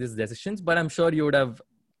participated in these decisions, but I'm sure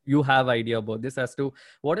you have idea about this as to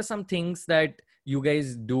what are some things that you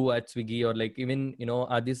guys do at Swiggy, or like even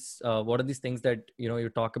are these what are these things that you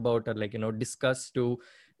talk about or like discuss to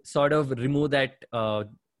sort of remove that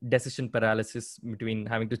decision paralysis between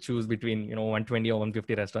having to choose between 120 or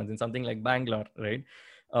 150 restaurants in something like Bangalore, right?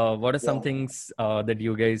 What are some yeah, things that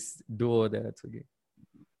you guys do over there at Swiggy?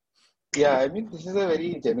 yeah. I mean, this is a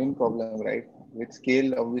very genuine problem, right? With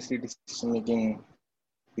scale, obviously, decision making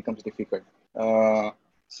becomes difficult.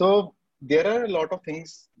 So there are a lot of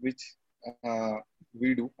things which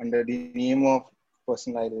we do under the name of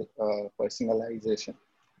personalization.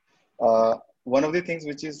 One of the things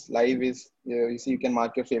which is live is, you see, you can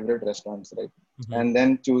mark your favorite restaurants, right, Mm-hmm. and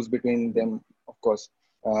then choose between them, of course,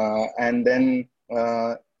 and then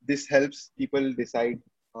this helps people decide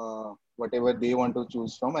whatever they want to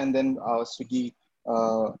choose from, and then Swiggy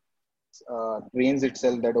uh, trains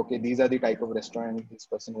itself that okay, these are the type of restaurant this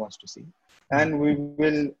person wants to see, and we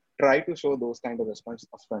will try to show those kind of restaurants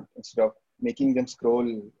upfront instead of making them scroll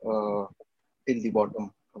till the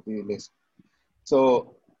bottom of the list.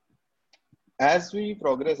 So as we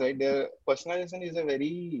progress, right, the personalization is a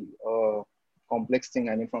very complex thing.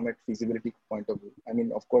 I mean, from a feasibility point of view. I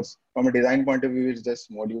mean, of course, from a design point of view, it's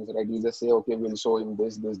just modules, right? You just say, okay, we'll show him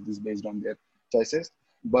this based on their choices.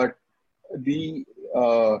 But the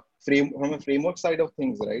from a framework side of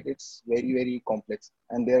things, right, it's very, very complex,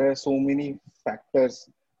 and there are so many factors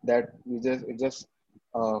that it just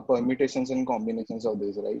permutations and combinations of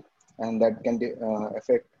these, right, and that can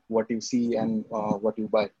affect what you see and what you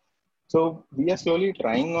buy. So we are slowly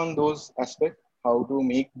trying on those aspects, how to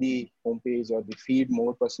make the homepage or the feed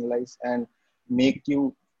more personalized and make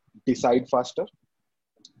you decide faster.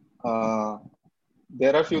 Uh,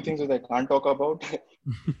 there are few things that I can't talk about,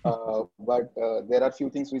 but there are few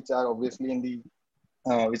things which are obviously in the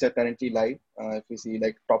which are currently live. If you see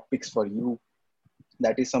like top picks for you,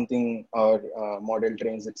 that is something our model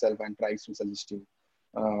trains itself and tries to suggest you.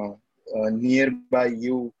 Nearby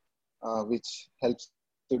you, which helps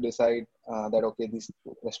to decide that okay, this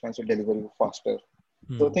restaurants will deliver you faster.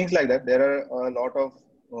 So things like that. There are a lot of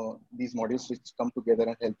these modules which come together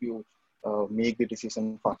and help you make the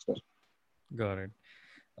decision faster. Got it.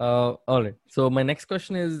 All right. So my next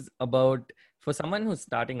question is about, for someone who's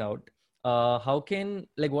starting out, how can,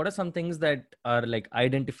 like, what are some things that are like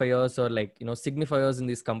identifiers or like, signifiers in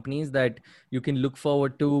these companies that you can look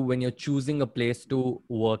forward to when you're choosing a place to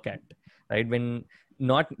work at, right? When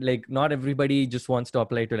not everybody just wants to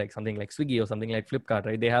apply to like something like Swiggy or something like Flipkart,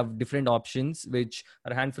 right? They have different options, which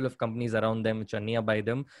are a handful of companies around them, which are nearby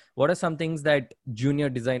them. What are some things that junior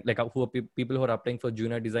design, like who are people who are applying for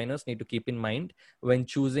junior designers need to keep in mind when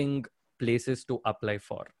choosing places to apply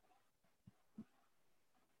for?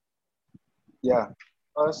 Yeah.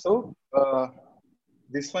 So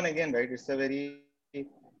this one again, right? It's a very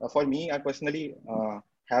for me. I personally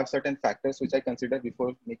have certain factors which I consider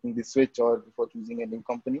before making the switch or before choosing a new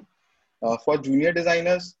company. For junior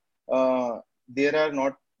designers, there are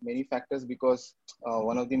not many factors because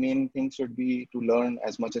one of the main things should be to learn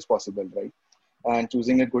as much as possible, right? And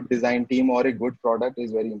choosing a good design team or a good product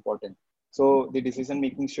is very important. So the decision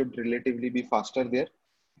making should relatively be faster there.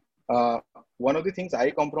 One of the things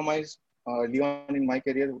I compromised early on in my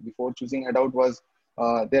career before choosing Headout was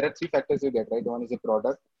there are three factors you get, right? One is the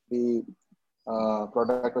product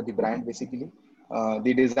or the brand, basically,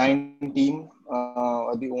 the design team,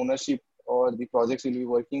 or the ownership or the projects you'll be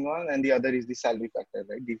working on, and the other is the salary factor,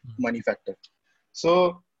 right? The money factor.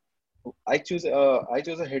 So I chose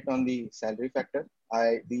a hit on the salary factor.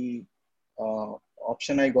 The uh,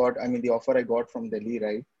 option I got, I mean the offer I got from Delhi,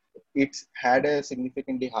 right? It's had a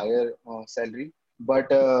significantly higher salary,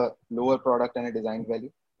 but lower product and a design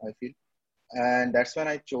value, I feel. And that's when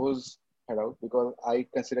I chose Headout because I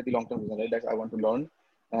consider the long-term vision, right? That I want to learn,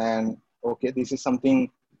 and okay, this is something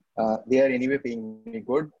they are anyway paying me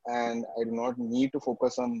good, and I do not need to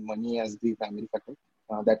focus on money as the primary factor.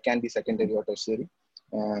 That can be secondary or tertiary.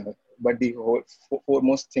 But the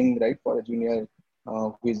foremost thing, right, for a junior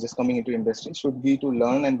who is just coming into industry should be to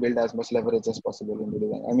learn and build as much leverage as possible in the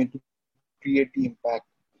design. I mean, to create the impact.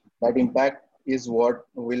 That impact is what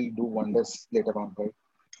will do wonders later on, right?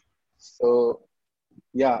 So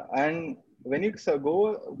yeah, and when you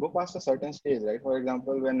go past a certain stage, right? For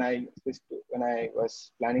example, when I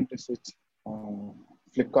was planning to switch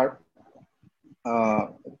Flipkart uh,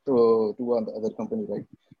 to other company, right?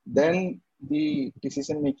 Then the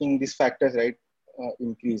decision making, these factors, right,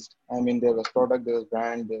 increased. I mean, there was product, there was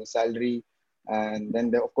brand, there was salary, and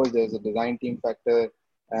then of course there's a design team factor,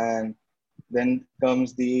 and then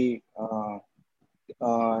comes the uh,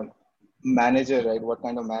 manager, right? What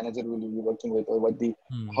kind of manager will you be working with, or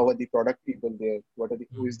how are the product people there?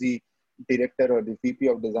 Who is the director or the VP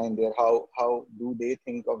of design there? How do they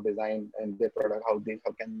think of design and their product? How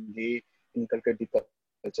can they inculcate the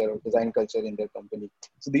culture or design culture in their company?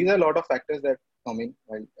 So these are a lot of factors that come in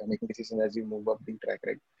while making decisions as you move up the track,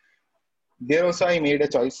 right? There also I made a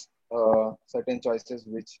choice, certain choices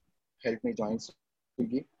which helped me join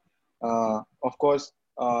Swiggy. Of course,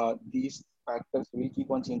 these factors will keep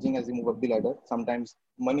on changing as you move up the ladder. Sometimes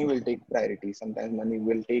money will take priority. Sometimes money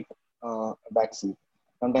will take a backseat.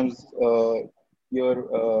 Sometimes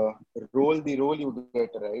your the role you get,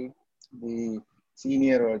 right? The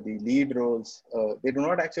senior or the lead roles, they do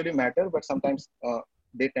not actually matter, but sometimes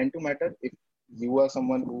they tend to matter if you are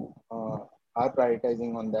someone who are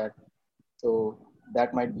prioritizing on that. So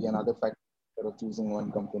that might be another factor of choosing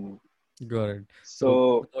one company. Got it.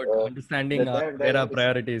 So So about understanding that where our is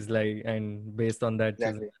priorities lie and based on that choosing.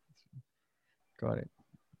 exactly. Got it.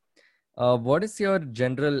 What is your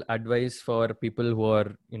general advice for people who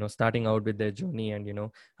are, starting out with their journey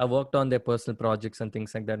and, have worked on their personal projects and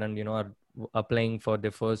things like that and, are applying for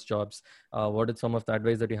their first jobs? What is some of the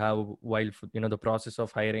advice that you have while, the process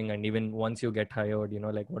of hiring, and even once you get hired,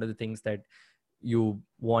 like what are the things that you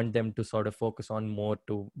want them to sort of focus on more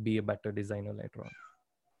to be a better designer later on?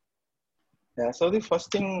 Yeah, so the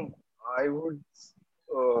first thing I would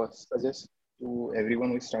suggest to everyone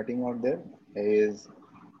who is starting out there is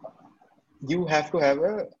you have to have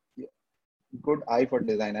a good eye for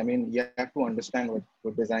design. I mean, you have to understand what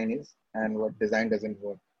good design is and what design doesn't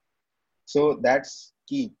work. So that's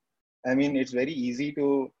key. I mean, it's very easy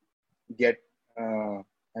to get,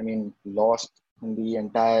 lost in the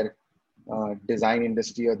entire design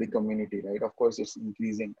industry or the community, right? Of course, it's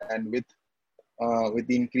increasing, and with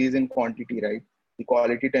the increase in quantity, right, the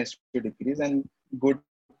quality tends to decrease, and good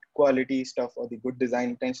quality stuff or the good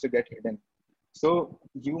design tends to get hidden. So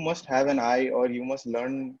you must have an eye, or you must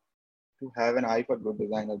learn to have an eye for good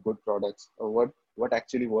design or good products, or what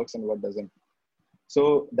actually works and what doesn't.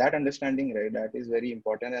 So that understanding, right, that is very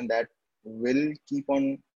important, and that will keep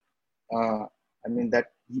on. Uh, I mean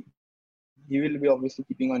that you will be obviously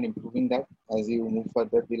keeping on improving that as you move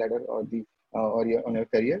further the ladder or your on your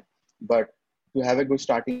career. But to have a good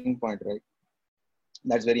starting point, right,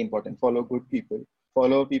 that's very important. Follow good people,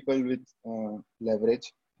 follow people with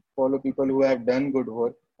leverage, follow people who have done good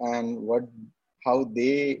work, and how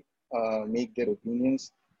they make their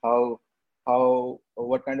opinions, how how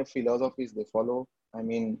what kind of philosophies they follow. I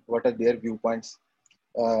mean, what are their viewpoints.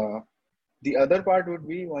 uh, the other part would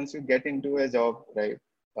be, once you get into a job, right,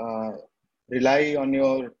 uh, rely on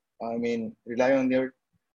your rely on your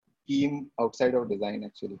team outside of design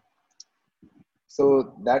actually.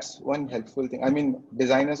 So that's one helpful thing. I mean,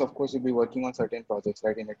 designers of course will be working on certain projects,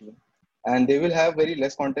 right, in a team, and they will have very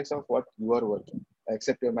less context of what you are working,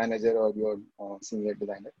 except your manager or your senior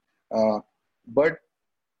designer. But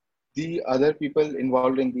the other people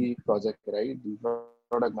involved in the project, right, the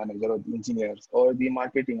product manager or the engineers or the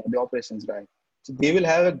marketing or the operations guy, so they will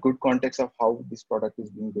have a good context of how this product is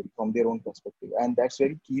being built from their own perspective, and that's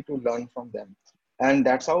very key to learn from them. And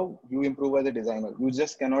that's how you improve as a designer. You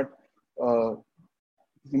just cannot uh,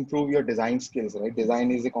 improve your design skills, right?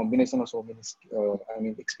 Design is a combination of so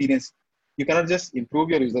many, experience. You cannot just improve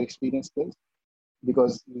your user experience skills,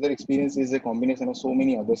 because user experience is a combination of so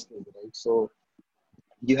many other skills, right? So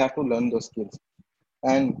you have to learn those skills.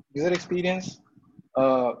 And user experience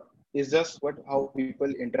uh, is just how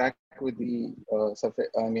people interact with the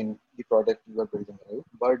the product you are building, right?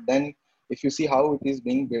 But then if you see how it is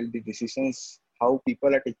being built, the decisions, how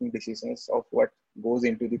people are taking decisions of what goes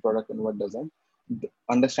into the product and what doesn't,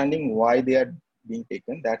 understanding why they are being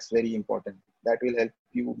taken, that's very important. That will help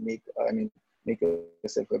you make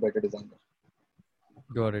yourself a better designer.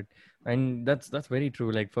 Got it. And that's very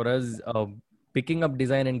true. Like for us, picking up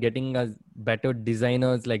design and getting us better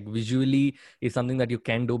designers, like visually, is something that you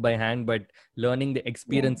can do by hand. But learning the Yeah.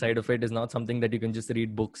 experience side of it is not something that you can just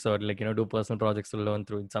read books or like do personal projects to learn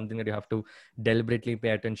through. It's something that you have to deliberately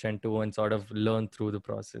pay attention to and sort of learn through the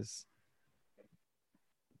process.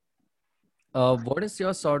 What is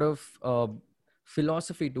your sort of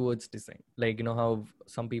philosophy towards design? Like, how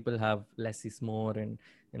some people have less is more, and,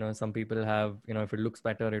 some people have, if it looks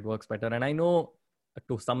better, it works better. And I know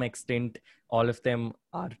to some extent, all of them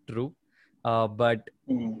are true. But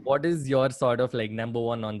Mhm. what is your sort of like number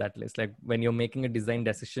one on that list? Like when you're making a design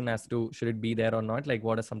decision as to should it be there or not, like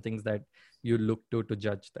what are some things that you look to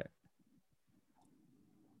judge that?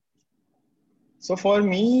 So for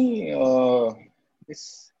me,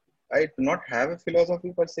 it's I do not have a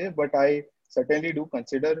philosophy per se, but I certainly do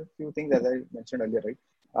consider a few things, as I mentioned earlier, right?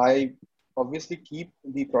 I obviously keep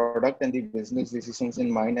the product and the business decisions in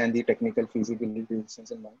mind and the technical feasibility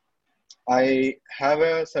decisions in mind. I have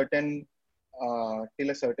a certain till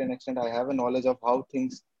a certain extent, I have a knowledge of how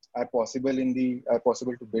things are possible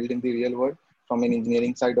to build in the real world from an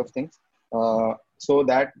engineering side of things. So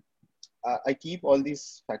that I keep all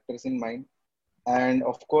these factors in mind. And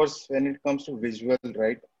of course, when it comes to visual,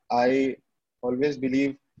 right, I always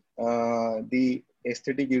believe the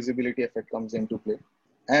aesthetic usability effect comes into play.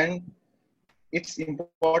 And it's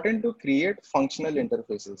important to create functional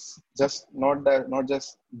interfaces, not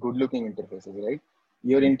just good looking interfaces, right?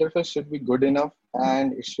 Your interface should be good enough,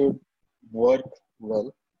 and it should work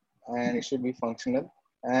well, and it should be functional.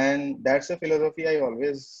 And that's a philosophy I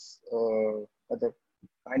always the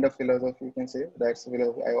kind of philosophy you can say, that's the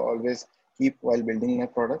philosophy I always keep while building my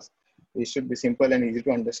products. It should be simple and easy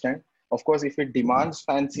to understand. Of course, if it demands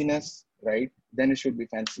fanciness, right, then it should be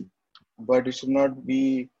fancy, but it should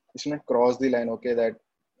not cross the line, okay, that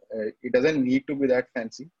it doesn't need to be that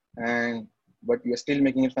fancy. and but you're still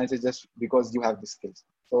making it fancy just because you have the skills.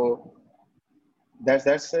 So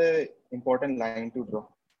that's a important line to draw.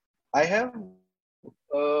 I have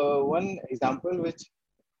one example which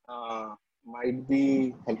uh, might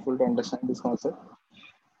be helpful to understand this concept.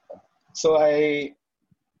 So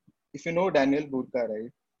if you know Daniel Burka,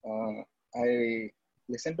 right? I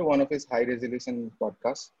listened to one of his high resolution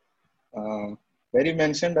podcasts where he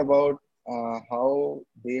mentioned about how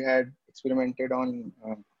they had experimented on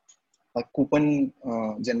a coupon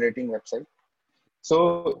generating website.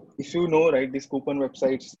 So if you know, right, these coupon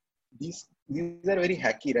websites, these are very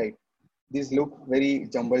hacky, right? These look very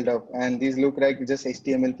jumbled up, and these look like just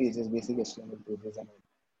HTML pages, basic HTML pages,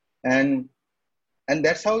 and and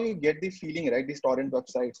that's how you get the feeling, right? These torrent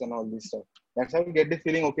websites and all this stuff. That's how you get the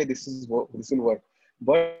feeling. Okay, this will work.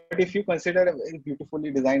 But if you consider a very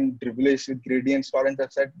beautifully designed dribblish with gradients torrent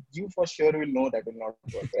website, you for sure will know that will not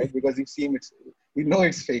work, right? Because you know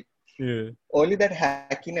it's fake. Yeah. Only that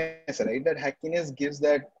hackiness, right? That hackiness gives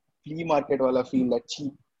that flea market wala feel, that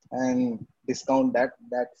cheap and discount, that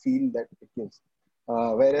feel that it gives.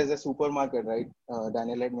 Whereas a supermarket, right?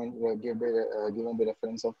 Daniel had given the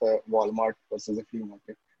reference of a Walmart versus a flea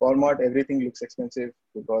market. Walmart, everything looks expensive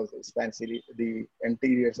because it's fancy. The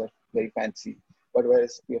interiors are very fancy. But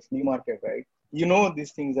whereas a flea market, right? You know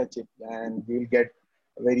these things are cheap, and you'll get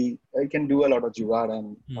you can do a lot of jugaad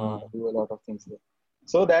and do a lot of things there.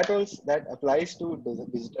 So that applies to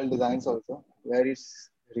digital designs also, where it's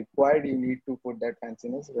required you need to put that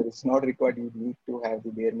fanciness, where it's not required you need to have the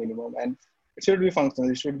bare minimum, and it should be functional,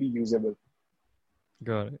 it should be usable.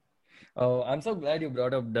 Got it. Oh, I'm so glad you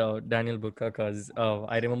brought up the Daniel Buka because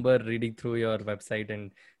I remember reading through your website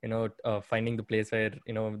and finding the place where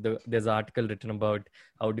there's an article written about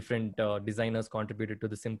how different designers contributed to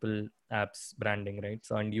the simple apps branding, right?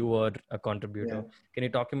 So and you were a contributor. Yeah. Can you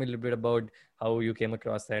talk to me a little bit about how you came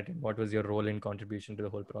across that and what was your role in contribution to the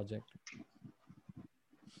whole project?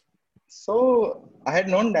 So I had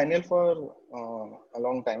known Daniel for a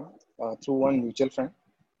long time through one mutual friend,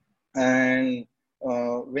 and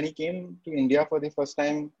when he came to India for the first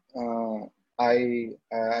time,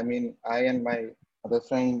 I mean, I and my other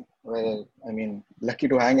friend were, I mean, lucky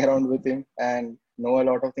to hang around with him and know a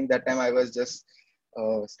lot of things. That time I was just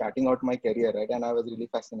starting out my career, right, and I was really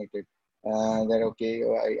fascinated. That okay,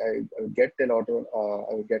 I would get a lot of,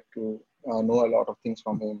 I would get to know a lot of things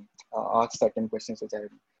from him, ask certain questions which I had.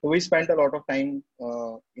 So we spent a lot of time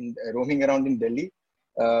in roaming around in Delhi.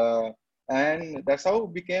 Uh, and that's how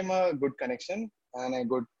it became a good connection and a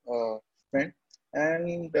good friend.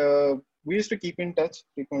 And we used to keep in touch.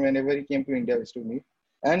 Whenever he came to India, we used to meet.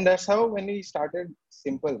 And that's how when he started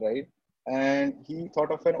Simple, right? And he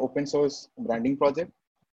thought of an open source branding project.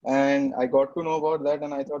 And I got to know about that,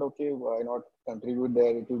 and I thought, okay, why not contribute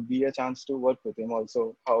there? It would be a chance to work with him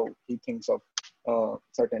also, how he thinks of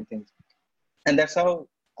certain things. And that's how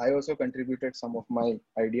I also contributed some of my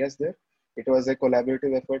ideas there. It was a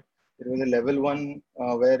collaborative effort. It was a level one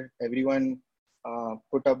where everyone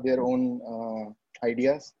put up their own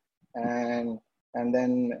ideas, and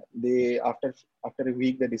then they after a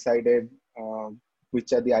week they decided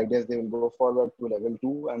which are the ideas they will go forward to level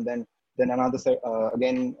two, and then another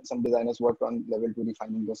again some designers worked on level two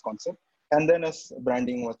defining those concepts, and then as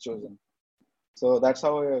branding was chosen. So that's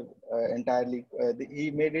how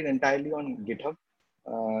he made it entirely on GitHub.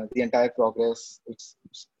 The entire progress, it's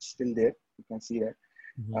still there. You can see that.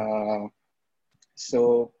 Mhm.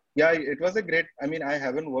 So yeah, it was a great. I mean, I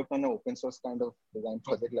haven't worked on an open source kind of design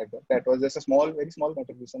project like that. That was just a very small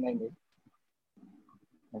contribution I made.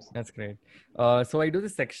 Yes. That's great. So I do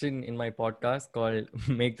this section in my podcast called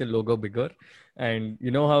 "Make the Logo Bigger," and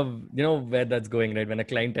you know how where that's going, right? When a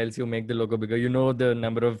client tells you make the logo bigger, you know the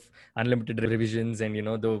number of unlimited revisions and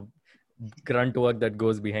the grunt work that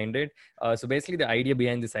goes behind it. So basically, the idea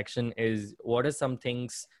behind this section is what are some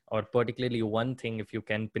things, or particularly one thing, if you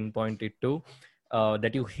can pinpoint it to,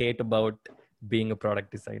 that you hate about being a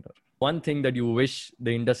product designer. One thing that you wish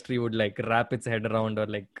the industry would like wrap its head around, or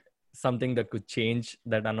like something that could change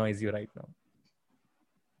that annoys you right now.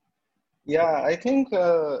 Yeah, I think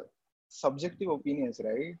subjective opinions,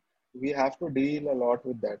 right? We have to deal a lot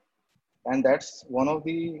with that, and that's one of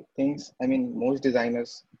the things. I mean, most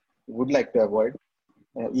designers would like to avoid.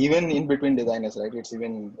 Even in between designers, right? It's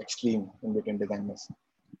even extreme in between designers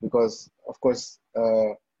because, of course,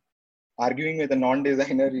 arguing with a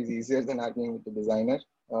non-designer is easier than arguing with a designer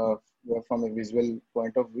uh, from a visual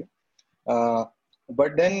point of view. Uh,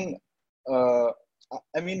 but then, uh,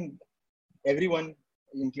 I mean, everyone,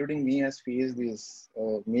 including me, has faced this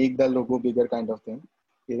make the logo bigger kind of thing.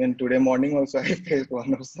 Even today morning, also, I faced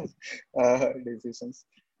one of such decisions.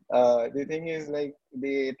 the thing is like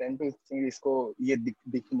they tend to think isko ye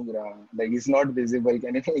dikh nahi raha, like it's not visible.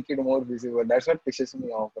 Can you make it more visible? That's what pisses me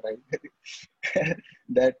off, right?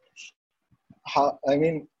 That how I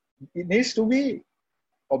mean, it needs to be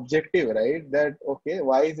objective, right? That okay,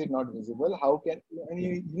 why is it not visible? How can and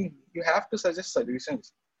you have to suggest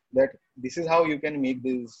solutions that this is how you can make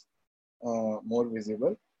this more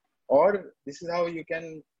visible, or this is how you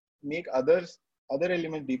can make other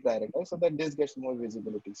elements deprioritized so that this gets more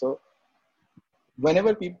visibility. So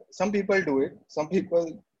whenever people, some people do it, some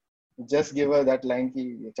people just give her that line ki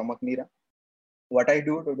 "ये चमक नहीं रहा." What I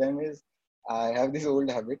do to them is I have this old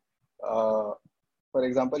habit. Uh, for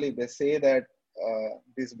example, if they say that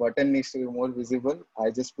this button needs to be more visible, I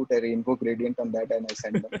just put a rainbow gradient on that and I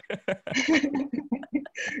send them.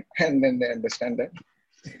 And then they understand that.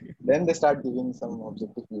 Then they start giving some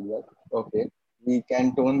objective feedback. Okay, we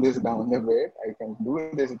can tone this down a bit. I can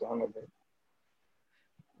do this down a bit.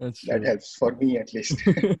 That's That true. helps for me at least.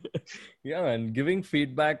 Yeah, and giving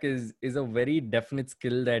feedback is a very definite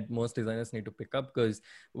skill that most designers need to pick up, because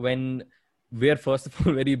when we're first of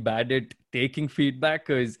all very bad at taking feedback,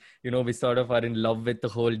 because we sort of are in love with the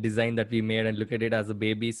whole design that we made and look at it as a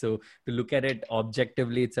baby, so to look at it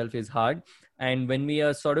objectively itself is hard. And when we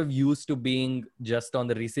are sort of used to being just on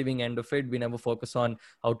the receiving end of it, we never focus on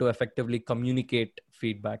how to effectively communicate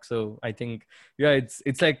feedback. So I think, yeah,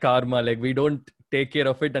 it's like karma, like we don't take care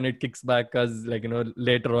of it and it kicks back us, like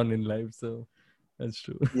later on in life. So that's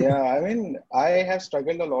true. Yeah, I mean, I have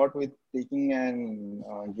struggled a lot with taking and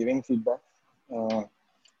giving feedback.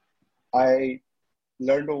 I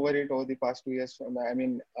learned over it over the past 2 years from,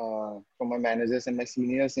 from my managers and my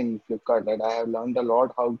seniors in Flipkart, that I have learned a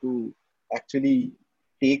lot how to actually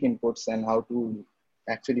take inputs and how to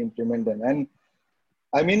actually implement them. And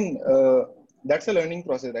I mean, that's a learning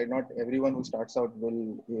process, right? Not everyone who starts out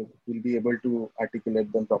will be able to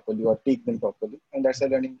articulate them properly or take them properly, and that's a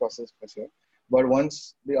learning process for sure. But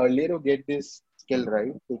once the earlier you get this skill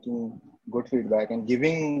right, taking good feedback and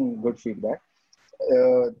giving good feedback,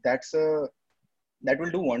 that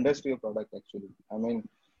will do wonders to your product. Actually, I mean,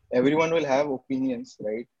 everyone will have opinions,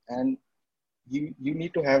 right? And you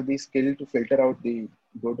need to have the skill to filter out the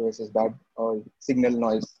good versus bad or signal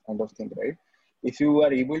noise kind of thing, right? If you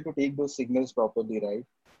are able to take those signals properly, right,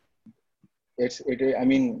 I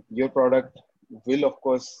mean, your product will of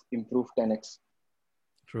course improve 10x.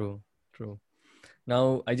 True, true.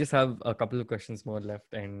 Now, I just have a couple of questions more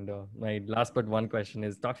left. And my last but one question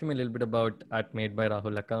is, talk to me a little bit about at Made by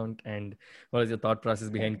Rahul account, and what is your thought process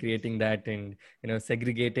behind creating that, and,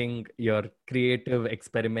 segregating your creative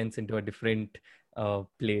experiments into a different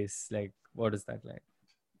place. Like, what is that like?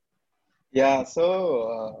 Yeah,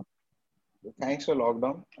 so thanks for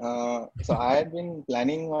lockdown. So I had been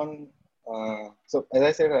planning on. So as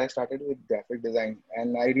I said, I started with graphic design,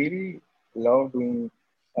 and I really love doing.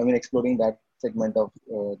 I mean, exploring that segment of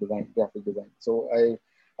design, graphic design. So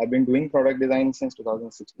I've been doing product design since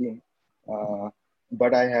 2016, uh,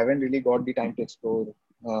 but I haven't really got the time to explore.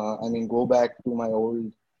 I mean, go back to my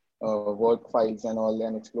old work files and all,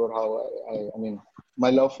 and explore how I mean,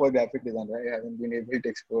 my love for graphic design. Right? I haven't been able to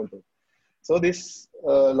explore it. So this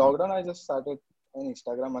lockdown, I just started an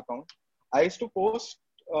Instagram account. I used to post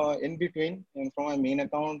in between, and from my main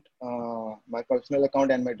account, my personal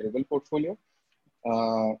account, and my Dribble portfolio.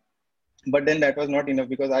 Uh, but then that was not enough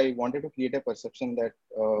because I wanted to create a perception that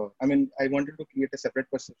I wanted to create a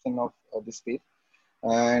separate perception of this page,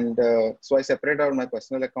 and so I separated out my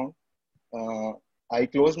personal account. Uh, I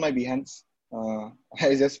closed my Behance.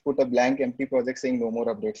 I just put a blank empty project saying no more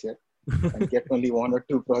updates here, and kept only one or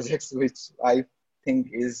two projects which I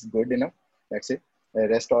think is good enough. That's it. The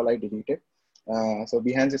rest all I deleted. So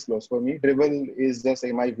Behance is closed for me. Dribble is just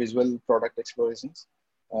my visual product explorations.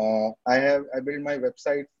 I built my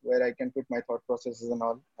website where I can put my thought processes and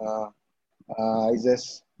all. I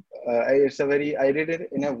did it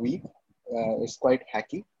in a week. It's quite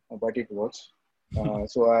hacky, but it works.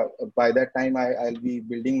 By that time, I'll be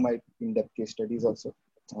building my in-depth case studies also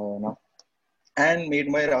now. And Made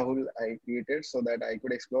by Rahul, I created so that I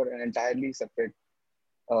could explore an entirely separate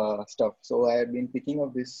stuff. So I have been picking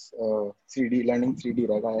up this 3D, learning 3D,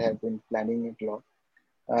 right? I have been planning it a lot.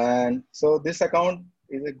 And so this account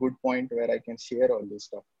is a good point where I can share all this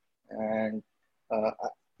stuff. And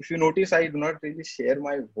if you notice, I do not really share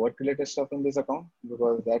my work related stuff in this account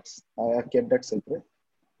because I have kept that separate.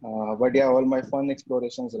 But yeah, all my fun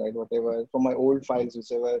explorations, right? Whatever from my old files,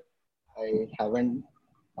 whichever I haven't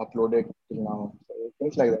uploaded till now. So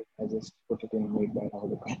things like that. I just put it in Made by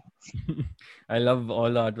Rahul account. I love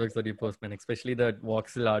all the artworks that you post, man. Especially the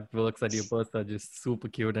voxel artworks that you post are just super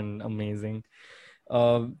cute and amazing.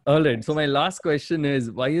 All right. So my last question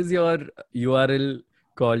is, why is your URL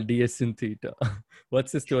called DS in Theta?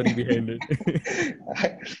 What's the story behind it?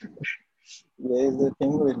 There is a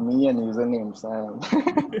thing with me and usernames.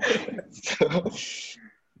 so,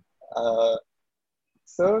 uh,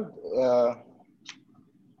 so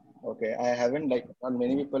okay, I haven't like not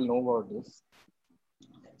many people know about this.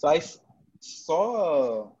 So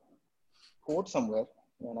saw a quote somewhere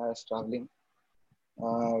when I was traveling,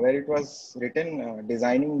 where it was written,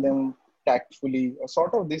 designing them tactfully, or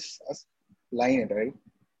sort of this line, right?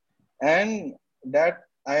 And that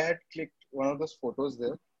I had clicked one of those photos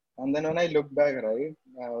there. And then when I looked back, right,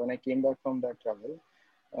 when I came back from that travel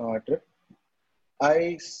trip,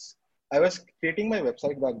 I was creating my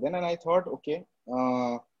website back then, and I thought, okay,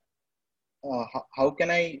 how can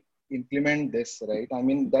I implement this, right? I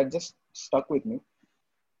mean, that just stuck with me.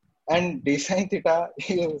 And design theta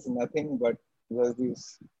is nothing but just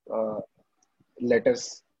these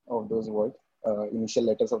letters of those words, initial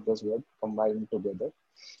letters of those words combined together.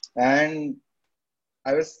 And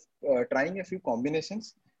I was trying a few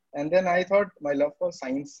combinations, and then I thought my love for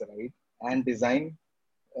science, right, and design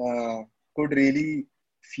could really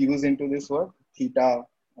fuse into this work, theta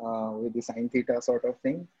with the sine theta sort of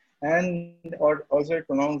thing, and or also it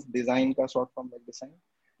pronounced design ka short form like design.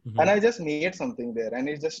 And I just made something there, and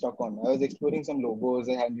it just stuck on. I was exploring some logos,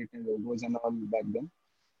 I had written logos and all back then,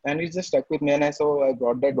 and it just stuck with me. And I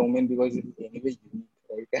brought that domain because it's anyway unique,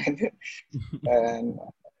 right? And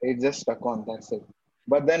it just stuck on. That's it.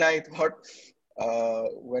 But then I thought,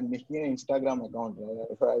 when making an Instagram account,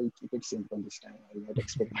 I'll keep it simple this time. I'll not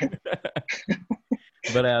experiment.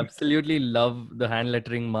 But I absolutely love the hand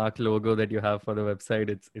lettering mark logo that you have for the website.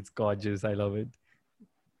 It's gorgeous. I love it.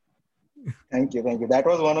 Thank you. That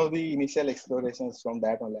was one of the initial explorations from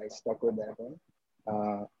that one. I stuck with that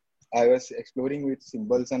one. I was exploring with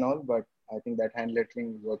symbols and all, but I think that hand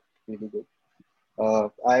lettering worked really good.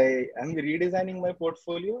 I am redesigning my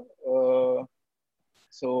portfolio.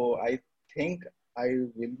 So I think I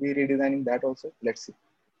will be redesigning that also. Let's see.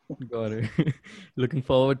 Got it. Looking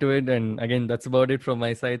forward to it. And again, that's about it from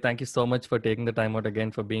my side. Thank you so much for taking the time out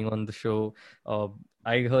again for being on the show.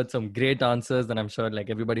 I heard some great answers, and I'm sure like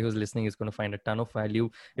everybody who's listening is going to find a ton of value.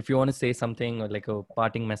 If you want to say something or like a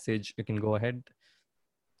parting message, you can go ahead.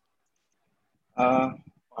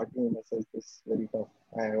 Parting message is very tough.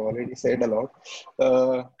 I have already said a lot.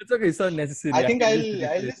 It's okay. It's not necessary. I I think can just I'll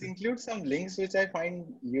rephrase just it. include some links which I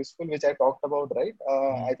find useful, which I talked about, right?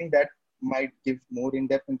 Mhm. I think that might give more in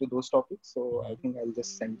depth into those topics. So I Mhm. think I'll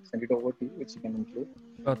just send it over to you, which you can include.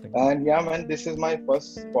 Sure thing. And yeah, man, this is my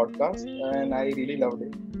first podcast, and I really loved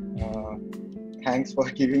it. Thanks for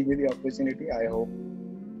giving me the opportunity. I hope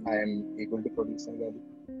I am able to produce some value.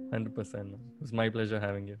 100%. It was my pleasure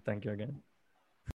having you. Thank you again.